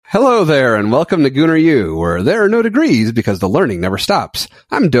Hello there, and welcome to Gooner U, where there are no degrees because the learning never stops.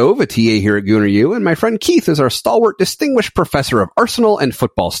 I'm Dove, a TA here at Gooner U, and my friend Keith is our stalwart distinguished professor of Arsenal and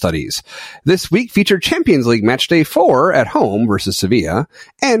football studies. This week featured Champions League match day 4 at home versus Sevilla,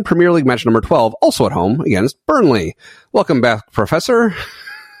 and Premier League match number 12 also at home against Burnley. Welcome back, Professor.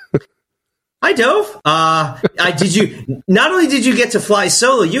 Hi, Dove. Not only did you get to fly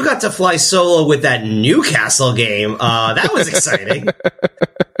solo, you got to fly solo with that Newcastle game. That was exciting.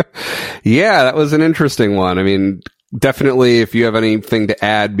 Yeah, that was an interesting one. I mean, definitely, if you have anything to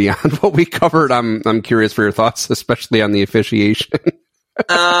add beyond what we covered, I'm curious for your thoughts, especially on the officiation.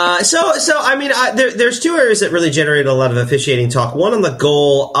 There's two areas that really generated a lot of officiating talk. One on the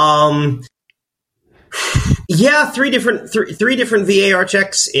goal. Three different VAR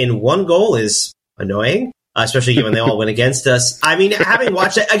checks in one goal is annoying, especially given they all went against us. I mean, having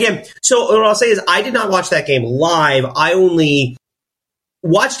watched that again. So what I'll say is, I did not watch that game live. I only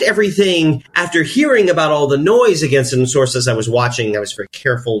watched everything after hearing about all the noise against some sources I was watching. I was very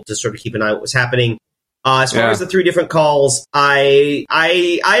careful to sort of keep an eye on what was happening. As far as the three different calls, I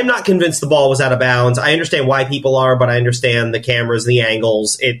am not convinced the ball was out of bounds. I understand why people are, but I understand the cameras, the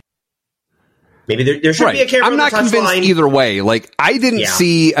angles. Maybe there should be a camera. I'm not convinced either way. Like, I didn't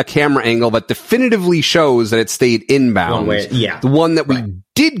see a camera angle that definitively shows that it stayed inbounds. The one that we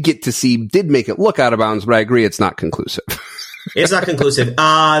did get to see did make it look out of bounds, but I agree it's not conclusive. It's not conclusive.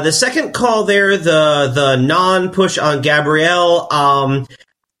 The second call there, the non-push on Gabriel,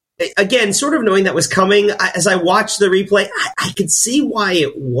 again, sort of knowing that was coming, as I watched the replay, I could see why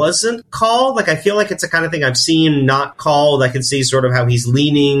it wasn't called. Like, I feel like it's the kind of thing I've seen not called. I can see sort of how he's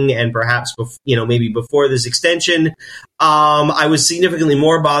leaning, and perhaps, maybe before this extension. I was significantly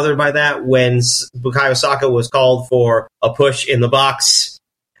more bothered by that when Bukayo Saka was called for a push in the box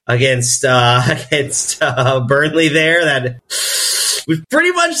against Burnley there. That was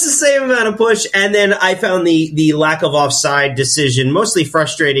pretty much the same amount of push. And then I found the lack of offside decision mostly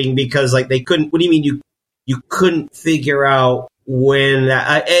frustrating because, like, they couldn't. What do you mean you couldn't figure out when?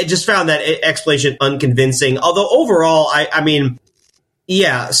 I just found that explanation unconvincing. Although overall, I mean,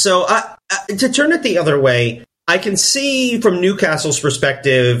 yeah. So to turn it the other way, I can see from Newcastle's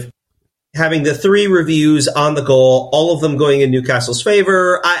perspective, having the 3 reviews on the goal, all of them going in Newcastle's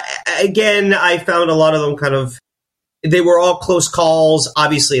favor. I found a lot of them they were all close calls.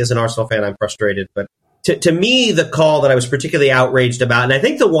 Obviously, as an Arsenal fan, I'm frustrated. But to me, the call that I was particularly outraged about, and I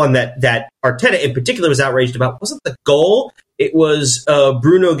think the one that Arteta in particular was outraged about, wasn't the goal. It was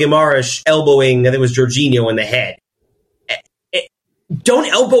Bruno Guimaraes elbowing, I think it was Jorginho, in the head. Don't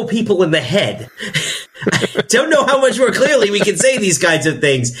elbow people in the head. I don't know how much more clearly we can say these kinds of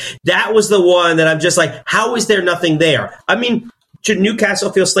things. That was the one that I'm just like, how is there nothing there? I mean, should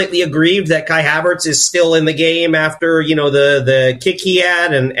Newcastle feel slightly aggrieved that Kai Havertz is still in the game after, the kick he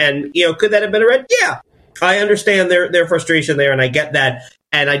had? And could that have been a red? Yeah. I understand their frustration there, and I get that.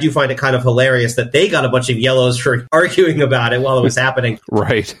 And I do find it kind of hilarious that they got a bunch of yellows for arguing about it while it was happening.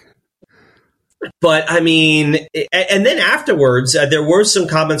 Right. But, I mean, and then afterwards, there were some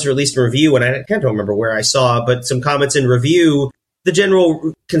comments released in review, and I can't remember where I saw, but some comments in review. The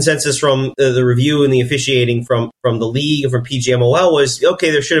general consensus from the review and the officiating from the league and from PGMOL was, okay,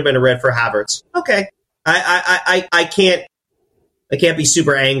 there should have been a red for Havertz. Okay. I can't be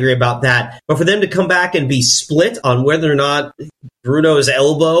super angry about that. But for them to come back and be split on whether or not Bruno's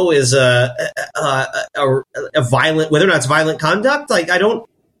elbow is a violent, whether or not it's violent conduct, like, I don't.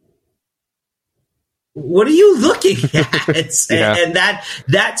 What are you looking at? And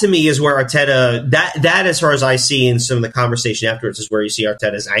that to me is where Arteta, that as far as I see in some of the conversation afterwards, is where you see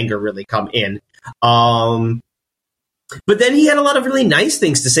Arteta's anger really come in. But then he had a lot of really nice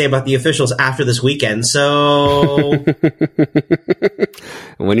things to say about the officials after this weekend. So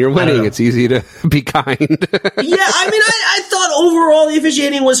when you're winning, it's easy to be kind. Yeah, I mean, I thought overall the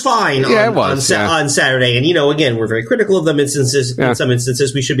officiating was fine on Saturday. And, again, we're very critical of them instances. Yeah. In some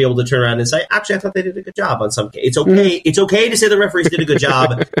instances, we should be able to turn around and say, actually, I thought they did a good job on some cases. It's okay. It's okay to say the referees did a good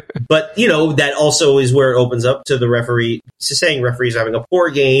job. But, that also is where it opens up to the referee saying referees are having a poor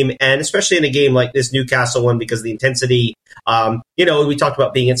game. And especially in a game like this Newcastle one, because of the intensity. We talked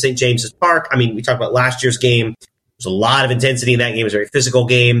about being at St. James's Park. I mean, we talked about last year's game. There's a lot of intensity in that game. It was a very physical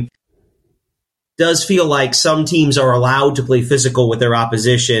game. Does feel like some teams are allowed to play physical with their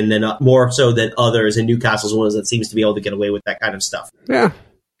opposition, and more so than others. And Newcastle's one that seems to be able to get away with that kind of stuff. Yeah.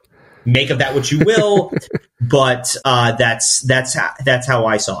 Make of that what you will, but that's how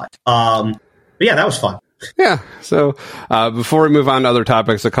I saw it. But yeah, that was fun. Yeah. So before we move on to other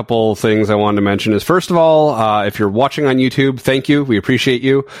topics, a couple things I wanted to mention is, first of all, if you're watching on YouTube, thank you. We appreciate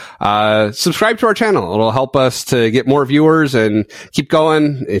you. Subscribe to our channel. It'll help us to get more viewers and keep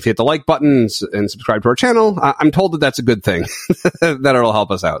going. If you hit the like button and subscribe to our channel, I'm told that that's a good thing, that it'll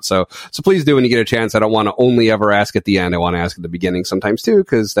help us out. So please do when you get a chance. I don't want to only ever ask at the end. I want to ask at the beginning sometimes too,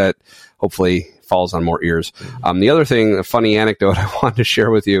 because that hopefully falls on more ears. The other thing, a funny anecdote I wanted to share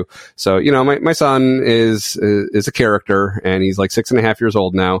with you. So, my son is a character, and he's like 6.5 years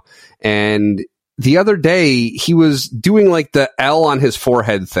old now. And the other day he was doing like the L on his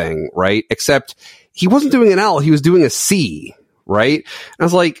forehead thing, right? Except he wasn't doing an L. He was doing a C, right? And I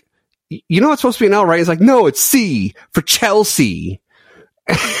was like, it's supposed to be an L, right? He's like, no, it's C for Chelsea.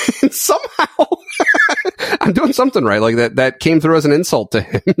 And somehow I'm doing something right. Like that came through as an insult to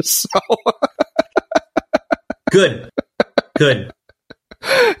him. So Good.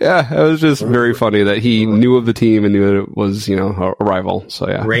 Yeah, it was just very funny that he knew of the team and knew that it was, a rival. So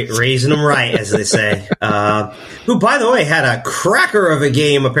yeah, raising them right, as they say. Who, by the way, had a cracker of a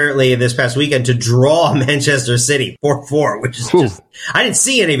game apparently this past weekend to draw Manchester City 4-4, which is just, I didn't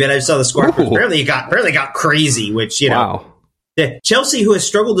see any of it. I saw the score. Apparently it got crazy, which wow. Chelsea, who has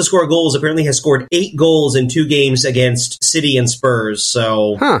struggled to score goals, apparently has scored 8 goals in 2 games against City and Spurs.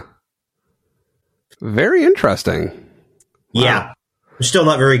 So, very interesting. Yeah. Wow. We're still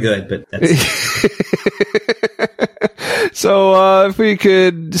not very good, but that's... So, if we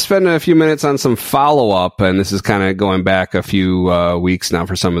could spend a few minutes on some follow-up, and this is kind of going back a few weeks now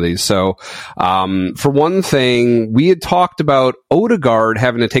for some of these. So, for one thing, we had talked about Odegaard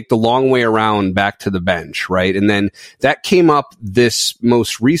having to take the long way around back to the bench, right? And then that came up this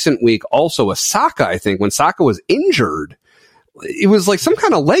most recent week also with Saka, I think, when Saka was injured. It was like some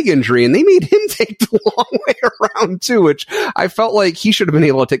kind of leg injury, and they made him take the long way around too, which I felt like he should have been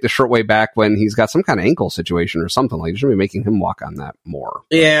able to take the short way back when he's got some kind of ankle situation or something. Like, you should be making him walk on that more.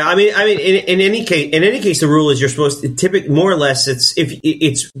 Yeah, I mean, in any case, the rule is you're supposed to typically, more or less,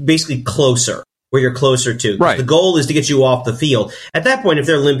 it's basically closer, where you're closer to. Right. The goal is to get you off the field. At that point, if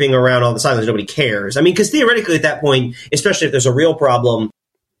they're limping around on the sidelines, nobody cares. I mean, because theoretically at that point, especially if there's a real problem,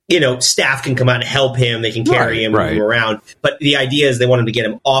 staff can come out and help him. They can carry him, move him around. But the idea is they want him to get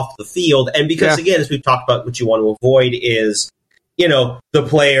him off the field. And because, again, as we've talked about, what you want to avoid is, the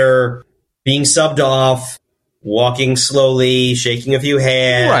player being subbed off, walking slowly, shaking a few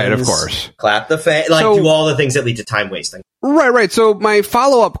hands. Right, of course. Clap the fan. Do all the things that lead to time wasting. Right. So my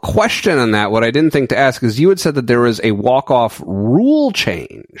follow-up question on that, what I didn't think to ask, is you had said that there was a walk-off rule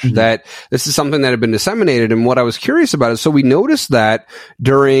change, that this is something that had been disseminated. And what I was curious about is, so we noticed that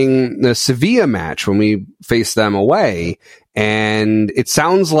during the Sevilla match when we faced them away, and it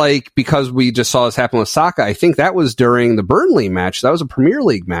sounds like because we just saw this happen with Saka, I think that was during the Burnley match. That was a Premier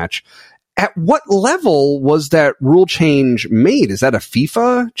League match. At what level was that rule change made? Is that a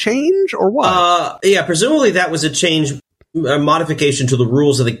FIFA change or what? Yeah, presumably that was a change, a modification to the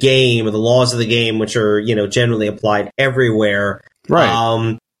rules of the game or the laws of the game, which are, generally applied everywhere.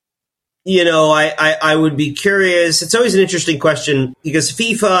 Right. I would be curious. It's always an interesting question because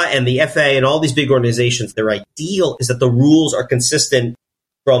FIFA and the FA and all these big organizations, their ideal is that the rules are consistent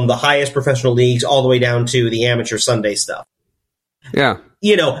from the highest professional leagues all the way down to the amateur Sunday stuff. Yeah.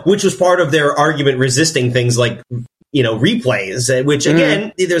 Which was part of their argument resisting things like, replays, which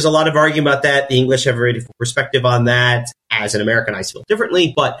again, there's a lot of argument about that. The English have a very different perspective on that. As an American, I feel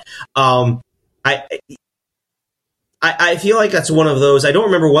differently, but I feel like that's one of those. I don't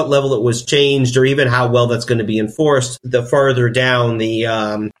remember what level it was changed or even how well that's going to be enforced. The further down the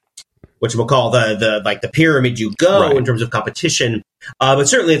the pyramid you go in terms of competition, but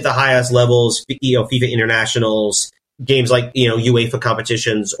certainly at the highest levels, FIFA internationals, games like, UEFA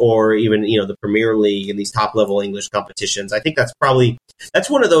competitions or even, the Premier League and these top level English competitions. I think that's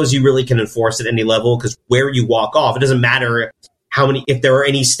one of those you really can enforce at any level, because where you walk off, it doesn't matter if there are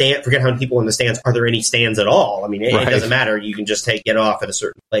any forget how many people in the stands, are there any stands at all? I mean, it doesn't matter. You can just get off at a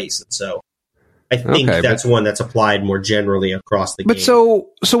certain place. And so I think that's one that's applied more generally across the game. But so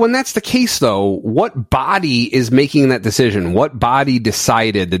when that's the case, though, what body is making that decision? What body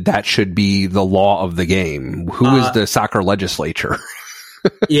decided that should be the law of the game? Who is the soccer legislature?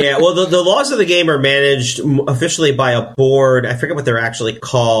 Yeah, well, the laws of the game are managed officially by a board. I forget what they're actually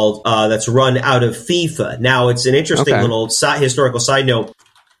called. That's run out of FIFA. Now, it's an interesting little historical side note.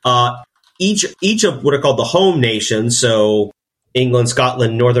 Each of what are called the home nations, so England,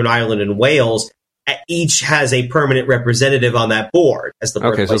 Scotland, Northern Ireland, and Wales, each has a permanent representative on that board as the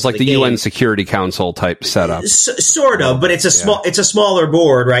birthplace. So it's like the UN Security Council type setup, sort of, but it's a smaller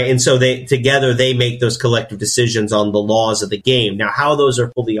board, right? And so they make those collective decisions on the laws of the game. Now, how those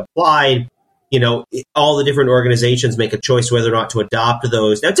are fully applied all the different organizations make a choice whether or not to adopt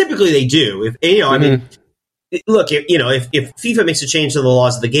those. Now, typically they do. I mean, look, if FIFA makes a change to the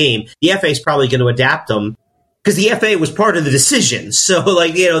laws of the game, the FA is probably going to adapt them because the FA was part of the decision. So,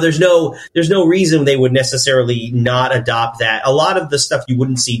 there's no reason they would necessarily not adopt that. A lot of the stuff you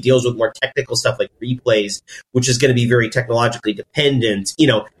wouldn't see deals with more technical stuff like replays, which is going to be very technologically dependent.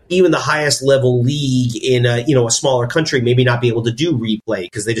 Even the highest level league in a smaller country maybe not be able to do replay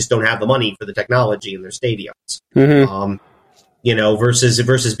because they just don't have the money for the technology in their stadiums.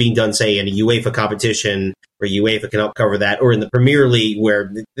 Versus being done, say, in a UEFA competition where UEFA can help cover that, or in the Premier League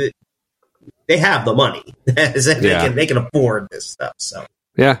where they have the money. They can afford this stuff. So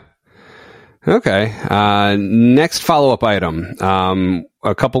yeah. Okay. Next follow-up item.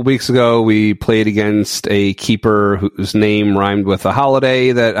 A couple weeks ago, we played against a keeper whose name rhymed with a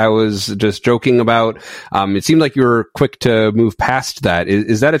holiday that I was just joking about. It seemed like you were quick to move past that.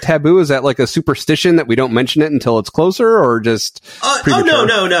 Is that a taboo? Is that like a superstition that we don't mention it until it's closer, or just?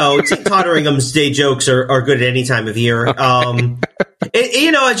 No. Totteringham's day jokes are good at any time of year. Okay.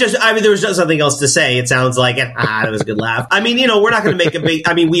 It's just, there was just something else to say. It sounds like that was a good laugh. We're not going to make a big.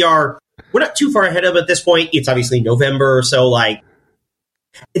 We're not too far ahead of it at this point. It's obviously November, so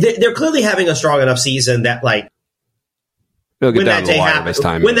they're clearly having a strong enough season that when that day happens,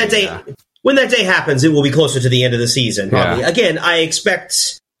 when that day happens, it will be closer to the end of the season. Probably. Yeah. Again, I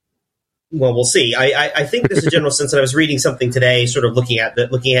expect. Well, we'll see. I think there's a general sense that I was reading something today, sort of looking ahead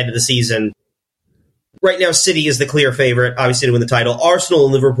to the season. Right now, City is the clear favorite, obviously, to win the title. Arsenal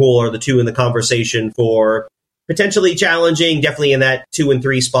and Liverpool are the two in the conversation for potentially challenging, definitely in that 2 and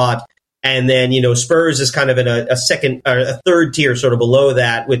 3 spot. And then, Spurs is kind of in a second or a third tier sort of below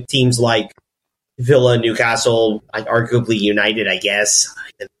that with teams like Villa, Newcastle, arguably United, I guess.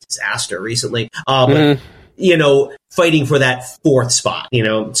 A disaster recently. But, fighting for that 4th spot,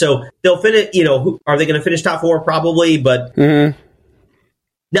 So they'll finish, are they going to finish top 4? Probably, but no,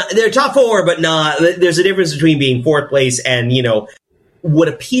 they're top 4, but not. There's a difference between being 4th place and, what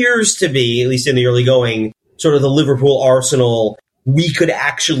appears to be, at least in the early going, sort of the Liverpool, Arsenal. We could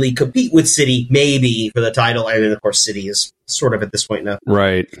actually compete with City, maybe, for the title. And then, of course, City is sort of at this point now.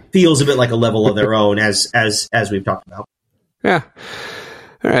 Right. Feels a bit like a level of their own, as we've talked about. Yeah.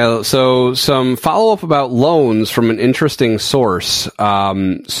 All right. So some follow-up about loans from an interesting source.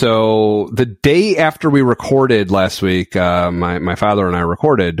 So the day after we recorded last week, my father and I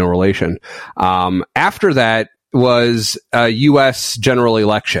recorded, no relation. After that was a U.S. general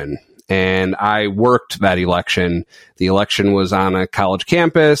election. And I worked that election. The election was on a college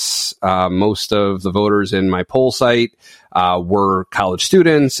campus. Most of the voters in my poll site were college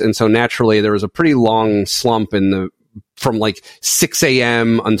students. And so naturally, there was a pretty long slump from 6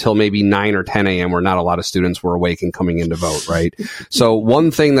 a.m. until maybe 9 or 10 a.m. where not a lot of students were awake and coming in to vote, right? So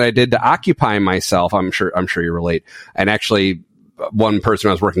one thing that I did to occupy myself, I'm sure you relate, and actually one person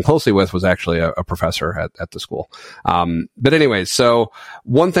I was working closely with was actually a professor at the school. But anyways, so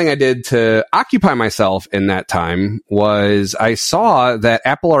one thing I did to occupy myself in that time was I saw that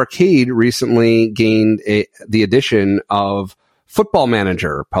Apple Arcade recently gained the edition of Football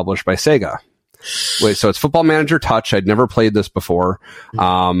Manager published by Sega. So it's Football Manager Touch. I'd never played this before.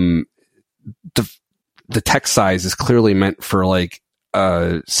 The text size is clearly meant for a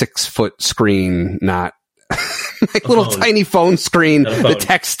 6-foot screen, not little tiny phone screen. The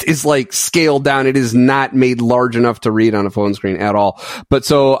text is scaled down. It is not made large enough to read on a phone screen at all. But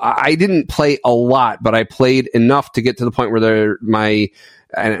so I didn't play a lot, but I played enough to get to the point where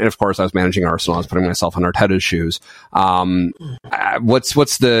and of course I was managing Arsenal. I was putting myself in Arteta's shoes.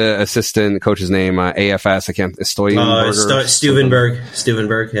 What's the assistant coach's name? AFS. I can't.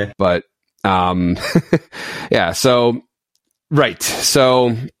 Stuvenberg. Yeah. But yeah. So right.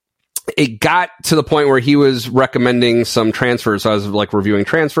 So it got to the point where he was recommending some transfers. So I was reviewing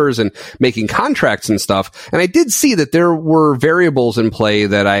transfers and making contracts and stuff. And I did see that there were variables in play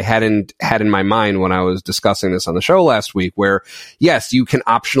that I hadn't had in my mind when I was discussing this on the show last week, where yes, you can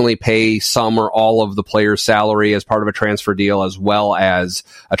optionally pay some or all of the player's salary as part of a transfer deal, as well as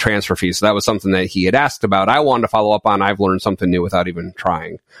a transfer fee. So that was something that he had asked about. I wanted to follow up on. I've learned something new without even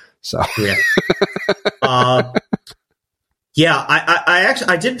trying. So yeah. Yeah,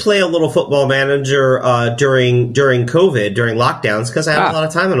 I did play a little Football Manager during COVID, during lockdowns, because I had a lot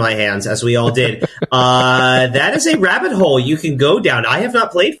of time on my hands, as we all did. That is a rabbit hole you can go down. I have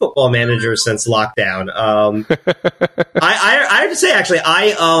not played Football Manager since lockdown. I have to say, actually,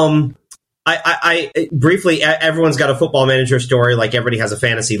 I briefly, everyone's got a Football Manager story, like everybody has a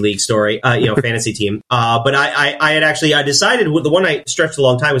fantasy league story, fantasy team. But I decided the one I stretched a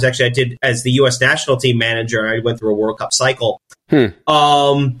long time was actually I did as the U.S. national team manager. I went through a World Cup cycle.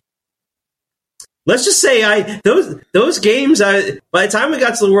 let's just say those games, by the time we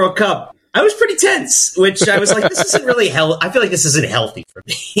got to the World Cup, I was pretty tense, which I was like, this isn't really I feel like this isn't healthy for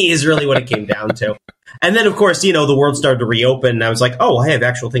me, is really what it came down to. And then, of course, the world started to reopen, and I was like, oh, I have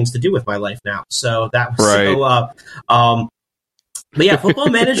actual things to do with my life now. So that was right. But yeah, Football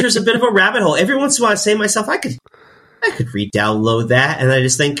Manager is a bit of a rabbit hole. Every once in a while I say to myself, I could re-download that, and I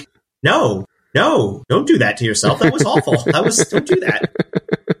just think, no, don't do that to yourself. That was awful. Don't do that.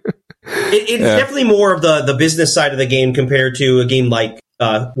 It's definitely more of the business side of the game compared to a game like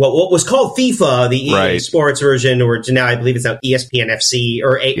what was called FIFA, the EA Sports version, or now I believe it's now ESPN FC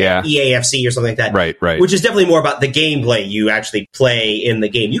or EAFC or something like that. Right. Which is definitely more about the gameplay you actually play in the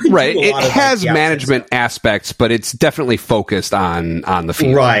game. You can do a lot it has management aspects, but it's definitely focused on the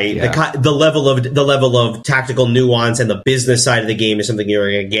field. Right. Yeah. The level of tactical nuance and the business side of the game is something you're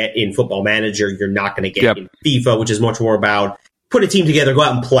going to get in Football Manager. You're not going to get in FIFA, which is much more about put a team together, go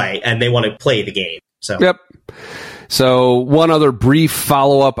out and play, and they want to play the game. So one other brief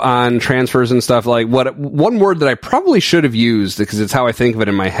follow-up on transfers and stuff, like one word that I probably should have used because it's how I think of it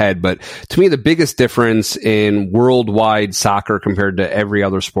in my head, but to me the biggest difference in worldwide soccer compared to every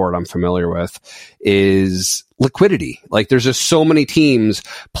other sport I'm familiar with is liquidity. Like there's just so many teams,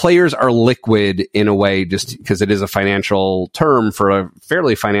 players are liquid in a way just because it is a financial term for a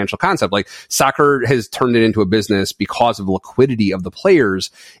fairly financial concept. Like soccer has turned it into a business because of liquidity of the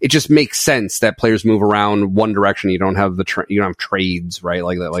players. It just makes sense that players move around one direction. You don't have you don't have trades, right?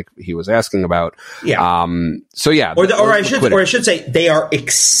 Like he was asking about. Yeah. Or I should say they are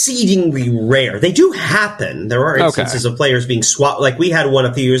exceedingly rare. They do happen. There are instances of players being swapped. Like we had one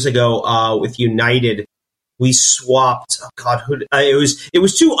a few years ago with United. We swapped. Oh God, it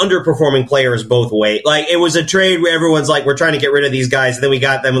was two underperforming players both ways. Like it was a trade where everyone's like, "We're trying to get rid of these guys," and then we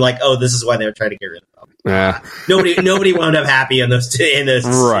got them like, "Oh, this is why they were trying to get rid of them." Yeah. Nobody wound up happy in this.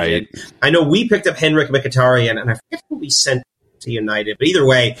 Right. I know we picked up Henrik Mkhitaryan, and I forget who we sent to United, but either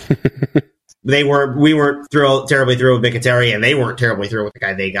way, we weren't terribly thrilled with Mkhitaryan, and they weren't terribly thrilled with the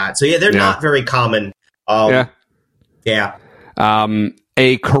guy they got. So yeah, they're not very common.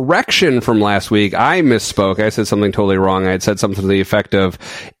 A correction from last week. I misspoke. I said something totally wrong. I had said something to the effect of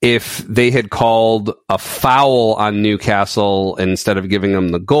if they had called a foul on Newcastle instead of giving them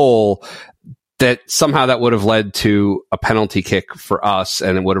the goal, that somehow that would have led to a penalty kick for us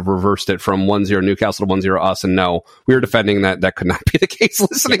and it would have reversed it from 1-0 Newcastle to 1-0 us. And no, we were defending that. That could not be the case.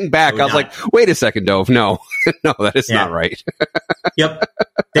 Listening back, I was like, wait a second, Dove. No, that is not right. Yep.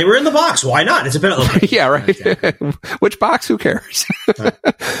 They were in the box. Why not? It's a penalty. Yeah, right. Exactly. Which box? Who cares?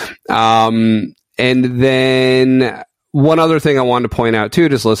 And then one other thing I wanted to point out too,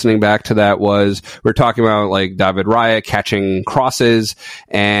 just listening back to that, was we're talking about like David Raya catching crosses,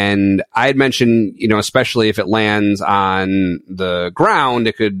 and I had mentioned, especially if it lands on the ground,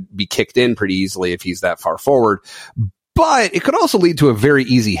 it could be kicked in pretty easily if he's that far forward. But it could also lead to a very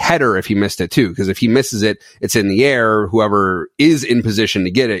easy header if he missed it too, because if he misses it, it's in the air. Whoever is in position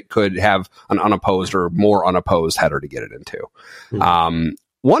to get it could have an unopposed or more unopposed header to get it into. Mm-hmm.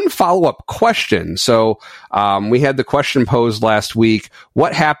 One follow-up question. So we had the question posed last week,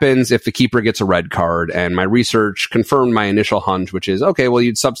 what happens if the keeper gets a red card? And my research confirmed my initial hunch, which is, okay, well,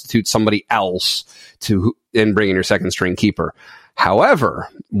 you'd substitute somebody else and bring in your second string keeper. However,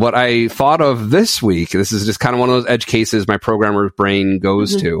 what I thought of this week, this is just kind of one of those edge cases my programmer's brain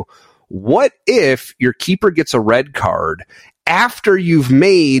goes to. What if your keeper gets a red card after you've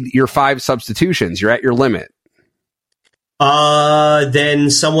made your 5 substitutions? You're at your limit. Then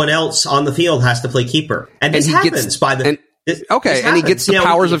someone else on the field has to play keeper. And this happens and he gets the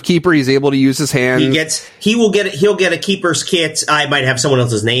powers of keeper. He's able to use his hands. He'll get a keeper's kit. I might have someone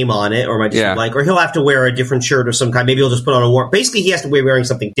else's name on it, or might just be blank, or he'll have to wear a different shirt of some kind. Maybe he'll just put on a warm. Basically, he has to be wearing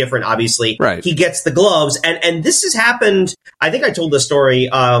something different. Obviously, right. He gets the gloves, and this has happened. I think I told the story.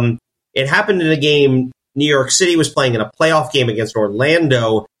 It happened in a game. New York City was playing in a playoff game against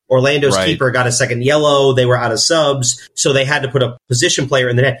Orlando. Orlando's keeper got a second yellow. They were out of subs, so they had to put a position player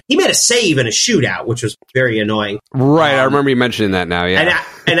in the net. He made a save in a shootout, which was very annoying. Right, I remember you mentioning that now, yeah.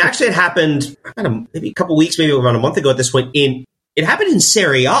 And actually it happened maybe a couple weeks, maybe around a month ago at this point. It happened in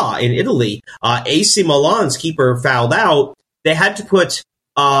Serie A in Italy. AC Milan's keeper fouled out. They had to put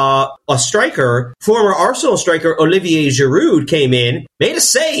a striker, former Arsenal striker Olivier Giroud came in, made a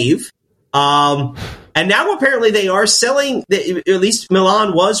save. And now apparently they are selling, at least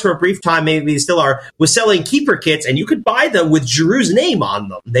Milan was for a brief time, maybe they still are, was selling keeper kits, and you could buy them with Giroud's name on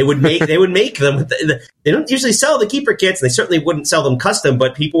them. They would make them. They don't usually sell the keeper kits, and they certainly wouldn't sell them custom,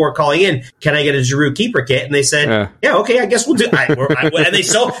 but people were calling in, can I get a Giroud keeper kit? And they said, yeah okay, I guess we'll do it. And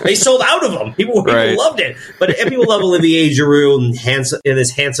they sold out of them. People loved it. But people love Olivier Giroud and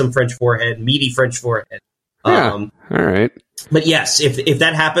his handsome French forehead, meaty French forehead. All right. But yes, if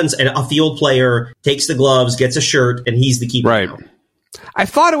that happens and a field player takes the gloves, gets a shirt, and he's the keeper. Right. Now. I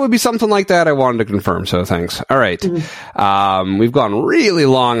thought it would be something like that. I wanted to confirm, so thanks. All right. We've gone really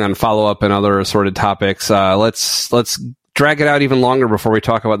long on follow-up and other assorted topics. Let's drag it out even longer before we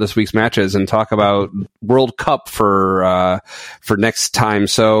talk about this week's matches and talk about World Cup for next time.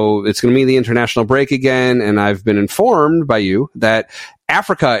 So it's going to be the international break again, and I've been informed by you that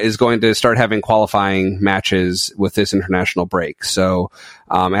Africa is going to start having qualifying matches with this international break. So,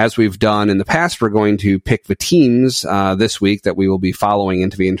 as we've done in the past, we're going to pick the teams this week that we will be following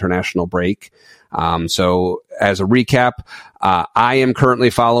into the international break. So, as a recap, I am currently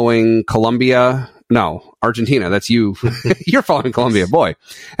following Argentina. That's you. You're following Colombia. Boy,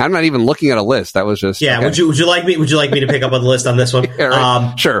 I'm not even looking at a list. That was just okay. Would you like me to pick up on the list on this one? Yeah,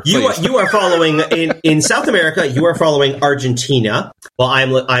 right. Sure. You are following in South America. You are following Argentina,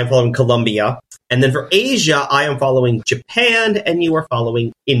 while I'm following Colombia, and then for Asia, I am following Japan, and you are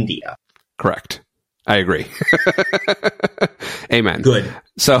following India. Correct. I agree. Amen. Good.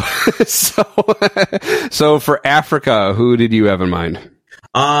 So for Africa, who did you have in mind?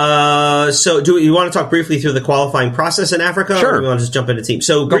 So do you want to talk briefly through the qualifying process in Africa? Sure. Or do we want to just jump into teams?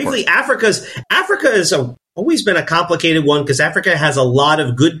 So briefly, Africa has always been a complicated one because Africa has a lot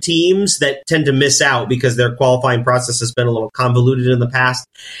of good teams that tend to miss out because their qualifying process has been a little convoluted in the past.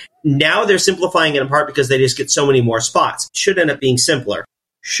 Now they're simplifying it in part because they just get so many more spots. Should end up being simpler.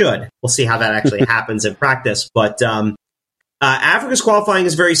 We'll see how that actually happens in practice. But, Africa's qualifying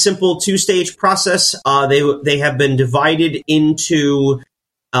is very simple, 2-stage process. They have been divided into,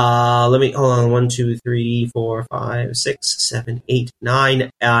 hold on, 1, 2, 3, 4, 5, 6, 7, 8, 9,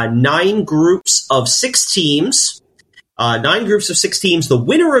 9 groups of 6 teams. 9 groups of 6 teams. The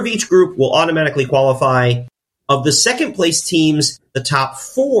winner of each group will automatically qualify. Of the second place teams, the top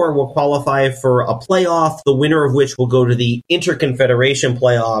 4 will qualify for a playoff, the winner of which will go to the Interconfederation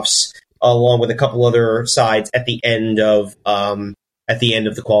playoffs, along with a couple other sides at the end of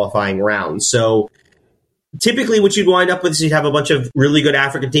the qualifying round. So typically what you'd wind up with is you'd have a bunch of really good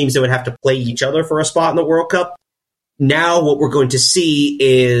African teams that would have to play each other for a spot in the World Cup. Now what we're going to see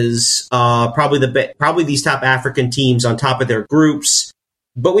is probably these top African teams on top of their groups,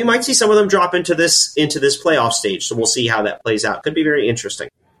 but we might see some of them drop into this playoff stage. So we'll see how that plays out. Could be very interesting.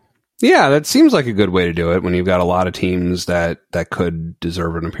 Yeah, that seems like a good way to do it when you've got a lot of teams that could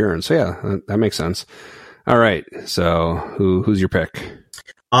deserve an appearance. So yeah, that makes sense. All right. So who's your pick?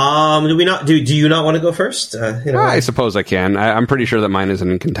 Do you not want to go first? I suppose I can. I'm pretty sure that mine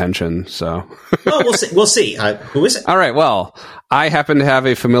isn't in contention. So we'll see. Who is it? All right. Well, I happen to have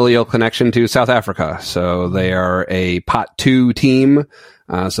a familial connection to South Africa. So they are a pot 2 team.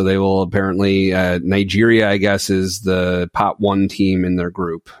 So they will apparently, Nigeria, I guess, is the pot 1 team in their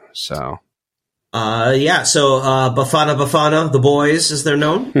group. So, So Bafana, the boys, as they're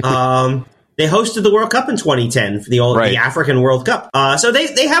known. They hosted the World Cup in 2010 for the African World Cup. So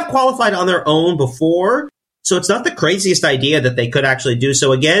they have qualified on their own before. So it's not the craziest idea that they could actually do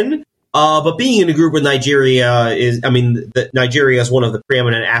so again. But being in a group with Nigeria Nigeria is one of the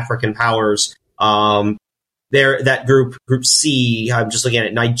preeminent African powers. That group C, I'm just looking at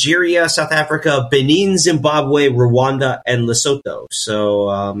it, Nigeria, South Africa, Benin, Zimbabwe, Rwanda, and Lesotho.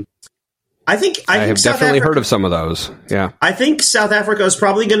 So, I think have definitely heard of some of those. Yeah. I think South Africa is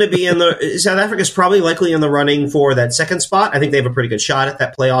probably going to be South Africa is probably likely in the running for that second spot. I think they have a pretty good shot at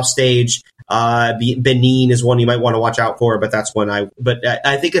that playoff stage. Benin is one you might want to watch out for, but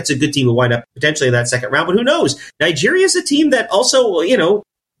I think it's a good team to wind up potentially in that second round, but who knows? Nigeria is a team that also,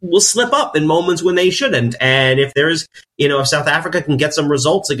 will slip up in moments when they shouldn't. And if there's, if South Africa can get some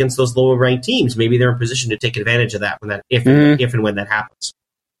results against those lower ranked teams, maybe they're in position to take advantage of that if and when that happens.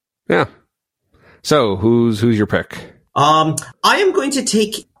 Yeah. So who's your pick? I am going to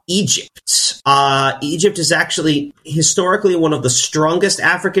take Egypt. Egypt is actually historically one of the strongest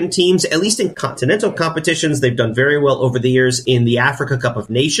African teams, at least in continental competitions. They've done very well over the years in the Africa Cup of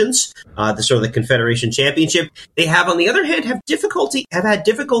Nations, the Confederation Championship. They have, on the other hand, had difficulty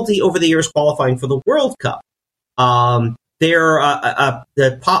over the years qualifying for the World Cup. They're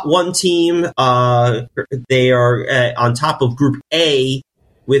the pot 1 team. They are on top of Group A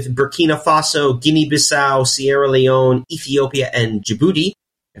with Burkina Faso, Guinea-Bissau, Sierra Leone, Ethiopia, and Djibouti.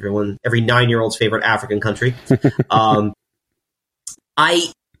 every 9-year-old's favorite African country.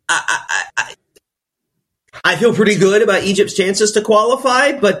 I feel pretty good about Egypt's chances to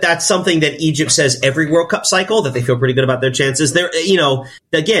qualify, but that's something that Egypt says every World Cup cycle, that they feel pretty good about their chances. They're,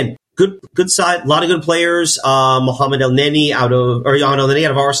 again, good side, a lot of good players. Mohamed El Neni out of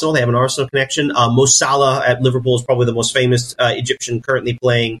Arsenal. They have an Arsenal connection. Mo Salah at Liverpool is probably the most famous Egyptian currently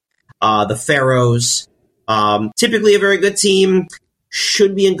playing. The Pharaohs, typically a very good team,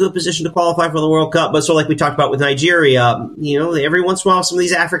 should be in good position to qualify for the World Cup. But so like we talked about with Nigeria, every once in a while, some of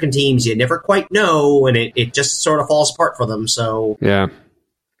these African teams, you never quite know, and it just sort of falls apart for them. So yeah.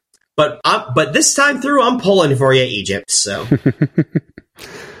 But this time through, I'm pulling for you, Egypt. So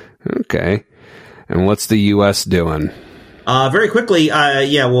okay. And what's the U.S. doing? Very quickly,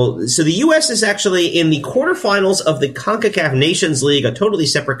 so the U.S. is actually in the quarterfinals of the CONCACAF Nations League, a totally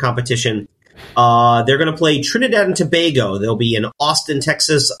separate competition. They're going to play Trinidad and Tobago. They'll be in Austin,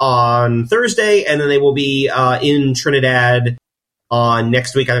 Texas on Thursday, and then they will be in Trinidad on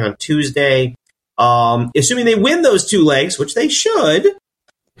next week, I think on Tuesday. Assuming they win those two legs, which they should.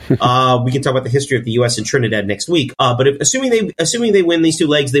 We can talk about the history of the U.S. and Trinidad next week. But assuming they win these two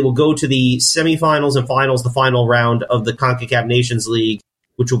legs, they will go to the semifinals and finals, the final round of the CONCACAF Nations League,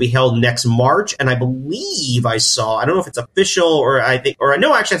 which will be held next March. And I believe I don't know if it's official actually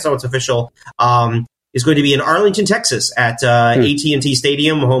I saw it's official, is going to be in Arlington, Texas at AT&T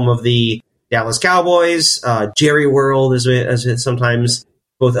Stadium, home of the Dallas Cowboys, Jerry World, as it's sometimes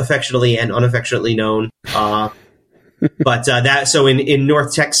both affectionately and unaffectionately known. But so in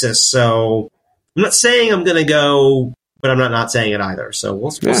North Texas. So I'm not saying I'm going to go, but I'm not saying it either. So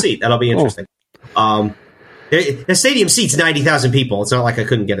we'll see. That'll be interesting. Cool. The stadium seats 90,000 people. It's not like I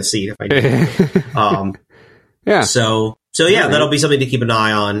couldn't get a seat if I did. Yeah. So that'll be something to keep an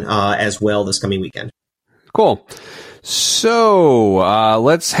eye on as well this coming weekend. Cool. So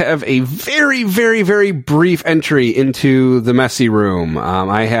let's have a very, very, very brief entry into the Messi room.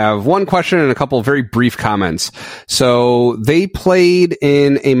 I have one question and a couple of very brief comments. So they played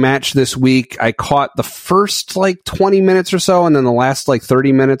in a match this week. I caught the first 20 minutes or so, and then the last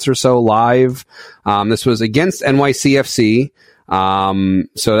 30 minutes or so live. This was against NYCFC.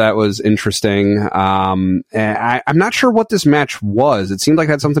 So that was interesting. I'm not sure what this match was. It seemed like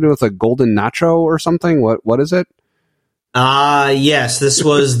it had something to do with a golden nacho or something. What is it? Yes, this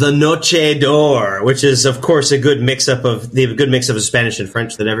was the Noche d'Or, which is, of course, a good mix-up of Spanish and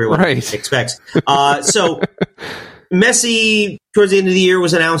French that everyone expects. So Messi, towards the end of the year,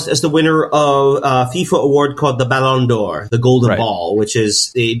 was announced as the winner of a FIFA award called the Ballon d'Or, the Golden Ball, which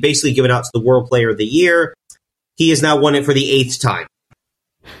is basically given out to the World Player of the Year. He has now won it for the 8th time,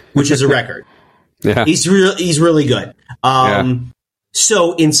 which is a record. Yeah. He's really good.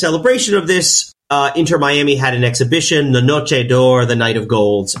 So in celebration of this, Inter Miami had an exhibition, the Noche d'Or, the Night of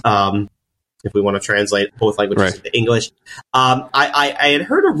Gold, if we want to translate both languages into English. I had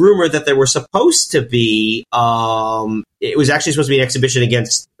heard a rumor that there were supposed to be, it was actually supposed to be an exhibition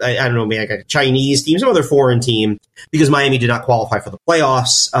against, I don't know, maybe like a Chinese team, some other foreign team, because Miami did not qualify for the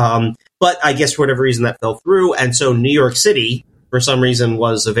playoffs. But I guess for whatever reason that fell through. And so New York City, for some reason,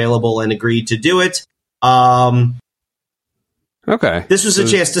 was available and agreed to do it. Okay. This was a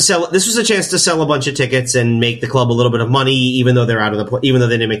chance to sell a bunch of tickets and make the club a little bit of money, even though even though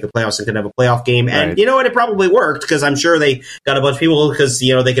they didn't make the playoffs and could have a playoff game. And you know what? It probably worked, because I'm sure they got a bunch of people, because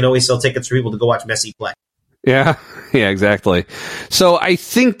they can always sell tickets for people to go watch Messi play. Yeah, exactly. So I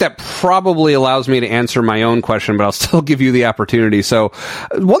think that probably allows me to answer my own question, but I'll still give you the opportunity. So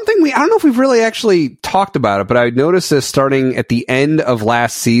one thing I don't know if we've really actually talked about it, but I noticed this starting at the end of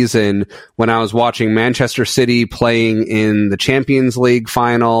last season when I was watching Manchester City playing in the Champions League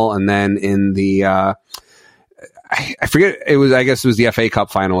final, and then in the, I forget, I guess it was the FA Cup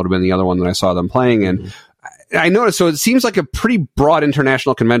final would have been the other one that I saw them playing in. Mm-hmm. I noticed, so it seems like a pretty broad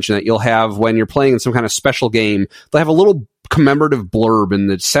international convention that you'll have when you're playing in some kind of special game. They'll have a little commemorative blurb in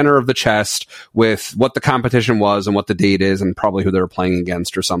the center of the chest with what the competition was and what the date is and probably who they were playing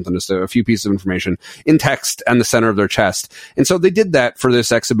against or something, just a few pieces of information in text on the center of their chest. And so they did that for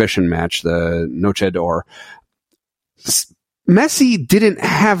this exhibition match, the Noche d'Or. Messi didn't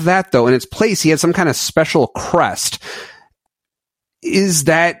have that, though. In its place, he had some kind of special crest. Is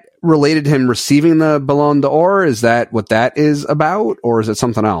that related to him receiving the Ballon d'Or? Is that what that is about, or is it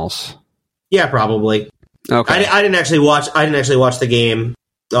something else? Yeah, probably. Okay. I didn't actually watch the game.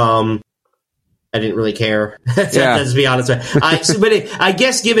 I didn't really care. To be honest with you. But I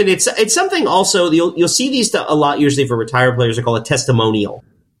guess given it's something also you'll see these a lot usually for retired players. They call it testimonial.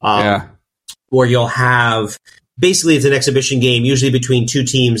 Where you'll have basically it's an exhibition game usually between two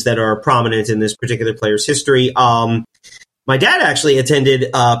teams that are prominent in this particular player's history. My dad actually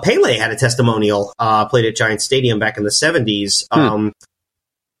attended, Pele had a testimonial, played at Giant Stadium back in the 70s.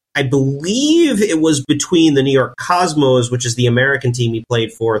 I believe it was between the New York Cosmos, which is the American team he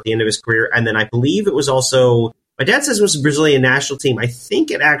played for at the end of his career, and then I believe it was also, my dad says it was a Brazilian national team. I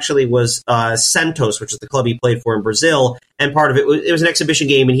think it actually was Santos, which is the club he played for in Brazil, and part of it was an exhibition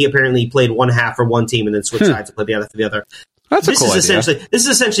game, and he apparently played one half for one team and then switched sides to play the other for the other. That's a cool idea. This is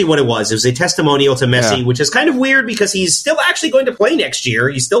essentially what it was. It was a testimonial to Messi, which is kind of weird because he's still actually going to play next year.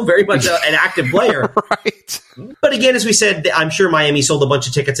 He's still very much an active player. Right. But again, as we said, I'm sure Miami sold a bunch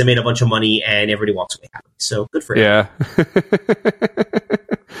of tickets and made a bunch of money, and everybody walks away happy. So good for him. Yeah.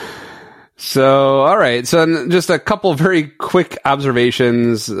 So, all right. So just a couple very quick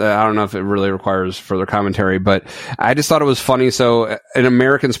observations. I don't know if it really requires further commentary, but I just thought it was funny. So in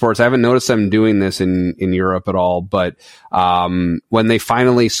American sports, I haven't noticed them doing this in Europe at all, but when they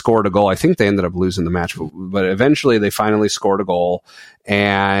finally scored a goal, I think they ended up losing the match, but eventually they finally scored a goal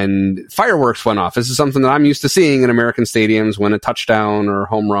and fireworks went off. This is something that I'm used to seeing in American stadiums when a touchdown or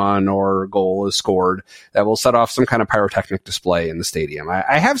home run or goal is scored that will set off some kind of pyrotechnic display in the stadium.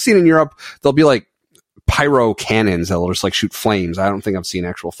 I have seen in Europe, there'll be like pyro cannons that will just like shoot flames. I don't think I've seen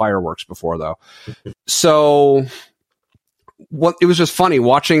actual fireworks before though. So it was just funny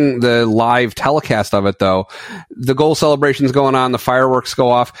watching the live telecast of it though. The goal celebration's going on, the fireworks go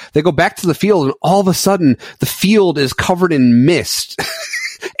off. They go back to the field and all of a sudden the field is covered in mist.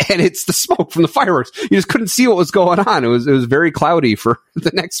 And it's the smoke from the fireworks. You just couldn't see what was going on. It was very cloudy for the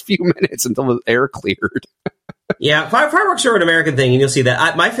next few minutes until the air cleared. Yeah, fireworks are an American thing, and you'll see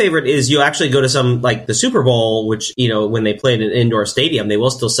that. My favorite is you actually go to some, like the Super Bowl, which, when they play in an indoor stadium, they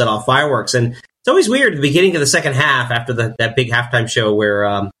will still set off fireworks. And it's always weird at the beginning of the second half after that big halftime show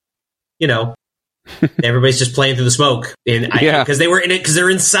where, everybody's just playing through the smoke. Because they were in it, because they're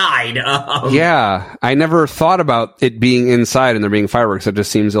inside. Yeah, I never thought about it being inside and there being fireworks. It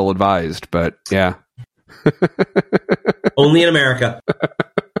just seems ill-advised, but yeah. Only in America.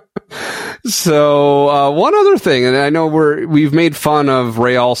 So, one other thing, and I know we've made fun of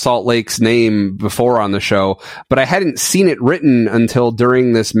Real Salt Lake's name before on the show, but I hadn't seen it written until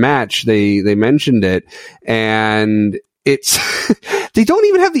during this match. They mentioned it, and it's, they don't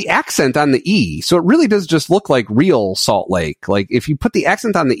even have the accent on the E. So it really does just look like real Salt Lake. Like if you put the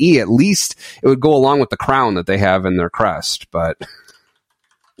accent on the E, at least it would go along with the crown that they have in their crest, but.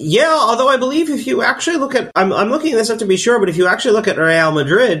 Yeah, although I believe if you actually look at, I'm looking this up to be sure, but if you actually look at Real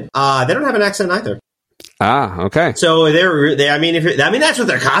Madrid, they don't have an accent either. Ah, okay. So that's what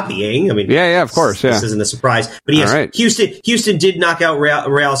they're copying. I mean, yeah, of course. Yeah. This isn't a surprise, but yes, right. Houston did knock out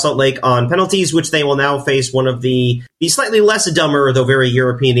Real Salt Lake on penalties, which they will now face one of the slightly less dumber, though very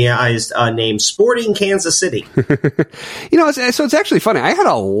Europeanized name, Sporting Kansas City. So it's actually funny. I had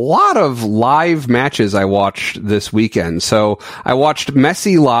a lot of live matches I watched this weekend. So I watched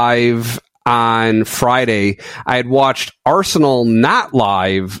Messi live on Friday. I had watched Arsenal not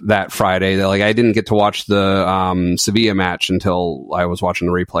live that Friday. Like I didn't get to watch the Sevilla match until I was watching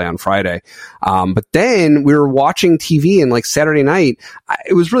the replay on Friday. But then we were watching TV, and like Saturday night,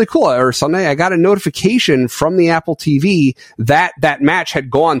 it was really cool. Or Sunday, I got a notification from the Apple TV that match had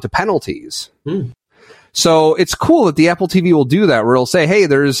gone to penalties. So it's cool that the Apple TV will do that, where it'll say, hey,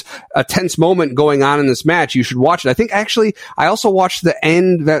 there's a tense moment going on in this match. You should watch it. I think actually I also watched the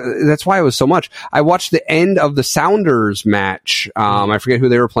end. That's why it was so much. I watched the end of the Sounders match. I forget who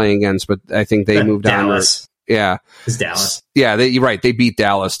they were playing against, but I think they moved on. Dallas. Yeah. It's Dallas. Yeah, you're right. They beat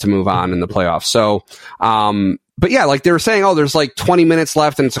Dallas to move on in the playoffs. So, but yeah, like they were saying, oh, there's like 20 minutes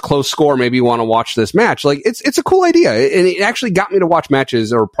left and it's a close score. Maybe you want to watch this match. Like it's a cool idea. And it actually got me to watch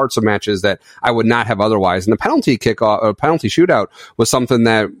matches or parts of matches that I would not have otherwise. And the penalty kickoff or penalty shootout was something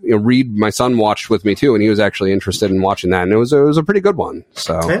that Reed, my son, watched with me too. And he was actually interested in watching that. And it was a pretty good one.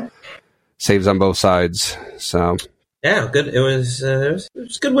 So saves on both sides. So. Yeah, good. It was a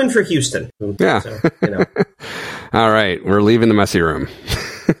good win for Houston. Yeah. So, All right. We're leaving the messy room.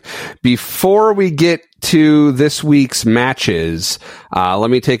 Before we get to this week's matches, let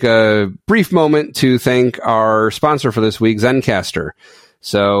me take a brief moment to thank our sponsor for this week, Zencastr.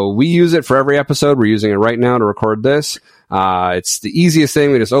 So we use it for every episode. We're using it right now to record this. It's the easiest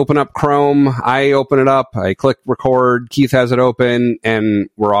thing. We just open up Chrome. I open it up. I click record. Keith has it open, and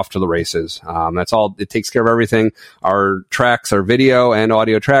we're off to the races. That's all. It takes care of everything. Our tracks, our video and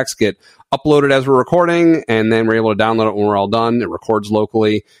audio tracks get uploaded as we're recording, and then we're able to download it when we're all done. It records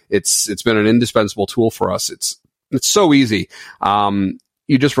locally. It's been an indispensable tool for us. It's so easy.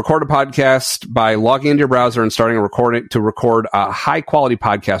 you just record a podcast by logging into your browser and starting to record a high quality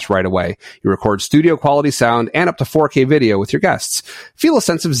podcast right away. You record studio quality sound and up to 4K video with your guests. Feel a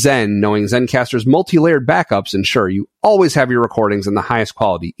sense of zen knowing Zencastr's multi-layered backups ensure you always have your recordings in the highest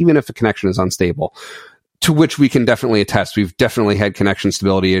quality, even if the connection is unstable. To which we can definitely attest. We've definitely had connection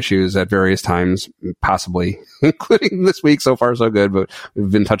stability issues at various times, possibly, including this week. So far, so good, but we've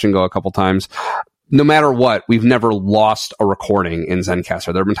been touch and go a couple times. No matter what, we've never lost a recording in Zencastr.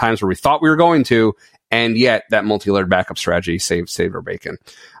 There have been times where we thought we were going to, and yet that multi-layered backup strategy saved our bacon.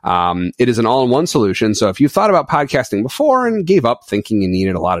 It is an all-in-one solution. So if you thought about podcasting before and gave up thinking you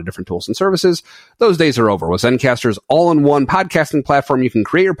needed a lot of different tools and services, those days are over. With Zencastr's all-in-one podcasting platform, you can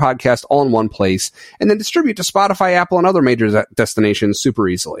create your podcast all in one place and then distribute to Spotify, Apple, and other major destinations super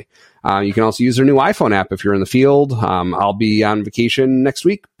easily. You can also use their new iPhone app if you're in the field. I'll be on vacation next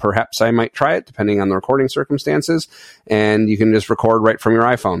week. Perhaps I might try it depending on the recording circumstances. And you can just record right from your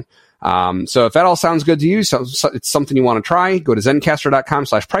iPhone. So if that all sounds good to you, so it's something you want to try, go to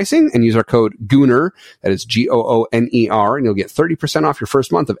zencastr.com/pricing and use our code Gooner. That is GOONER, and you'll get 30% off your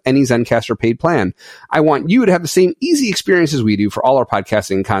first month of any Zencastr paid plan. I want you to have the same easy experience as we do for all our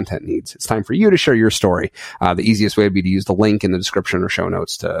podcasting and content needs. It's time for you to share your story. The easiest way would be to use the link in the description or show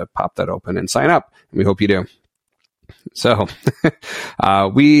notes to pop that open and sign up. And we hope you do. So,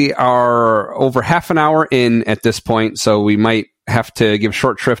 we are over half an hour in at this point, so we might have to give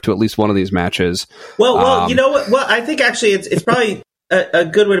short shrift to at least one of these matches. Well, you know what? Well, I think actually it's probably a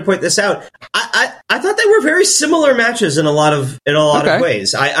good way to point this out. I thought they were very similar matches in a lot of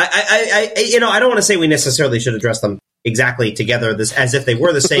ways. I don't want to say we necessarily should address them exactly together as if they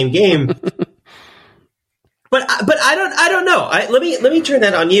were the same game. But I don't know. Let me turn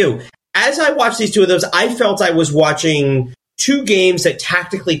that on you. As I watched these two of those, I felt I was watching two games that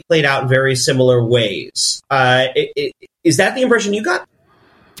tactically played out in very similar ways. Is that the impression you got?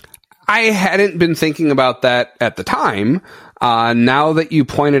 I hadn't been thinking about that at the time. Now that you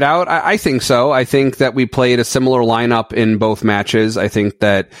pointed out, I think so. I think that we played a similar lineup in both matches. I think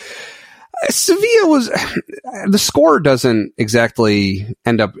that Sevilla the score doesn't exactly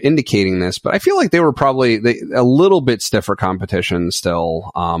end up indicating this, but I feel like they were probably a little bit stiffer competition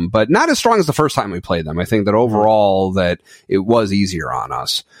still, but not as strong as the first time we played them. I think that overall that it was easier on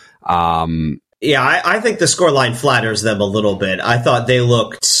us. Yeah, I think the scoreline flatters them a little bit. I thought they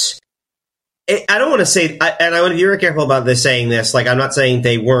looked... I don't want to say... and I want to be very careful about this saying this. Like, I'm not saying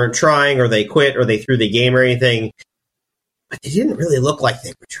they weren't trying or they quit or they threw the game or anything. But it didn't really look like they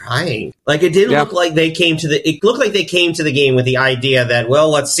were trying. Like, it didn't look like they came to the... It looked like they came to the game with the idea that, well,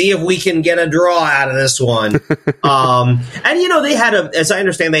 let's see if we can get a draw out of this one. And, you know, they had as I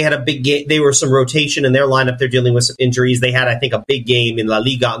understand, they had a big game. They were some rotation in their lineup. They're dealing with some injuries. They had, I think, a big game in La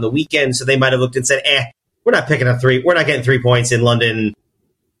Liga on the weekend. So they might have looked and said, we're not picking up we're not getting 3 points in London,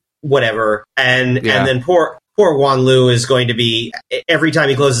 whatever. And then poor Juan Lu is going to be, every time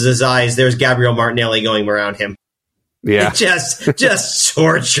he closes his eyes, there's Gabriel Martinelli going around him. Yeah. It just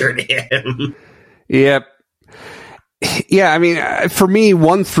tortured him. Yep. Yeah, I mean, for me,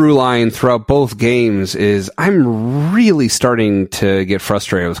 one through line throughout both games is I'm really starting to get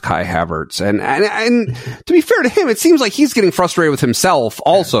frustrated with Kai Havertz. And to be fair to him, it seems like he's getting frustrated with himself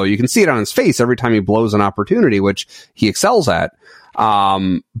also. You can see it on his face every time he blows an opportunity, which he excels at.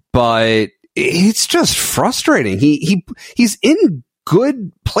 But it's just frustrating. He's in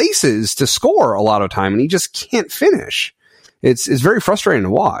good places to score a lot of time, and he just can't finish. It's very frustrating to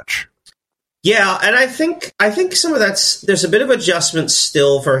watch. Yeah, and I think some of there's a bit of adjustment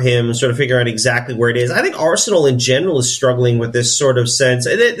still for him, sort of figuring out exactly where it is. I think Arsenal in general is struggling with this sort of sense.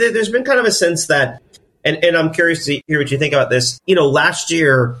 There's been kind of a sense that, and I'm curious to hear what you think about this. You know, last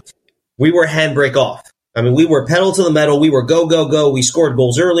year we were handbrake off. I mean, we were pedal to the metal. We were go, go, go. We scored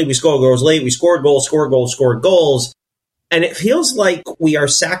goals early. We scored goals late. We scored goals, scored goals, scored goals. And it feels like we are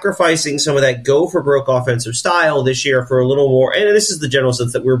sacrificing some of that go-for-broke offensive style this year for a little more, and this is the general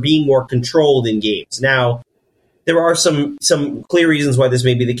sense that we're being more controlled in games. Now, there are some clear reasons why this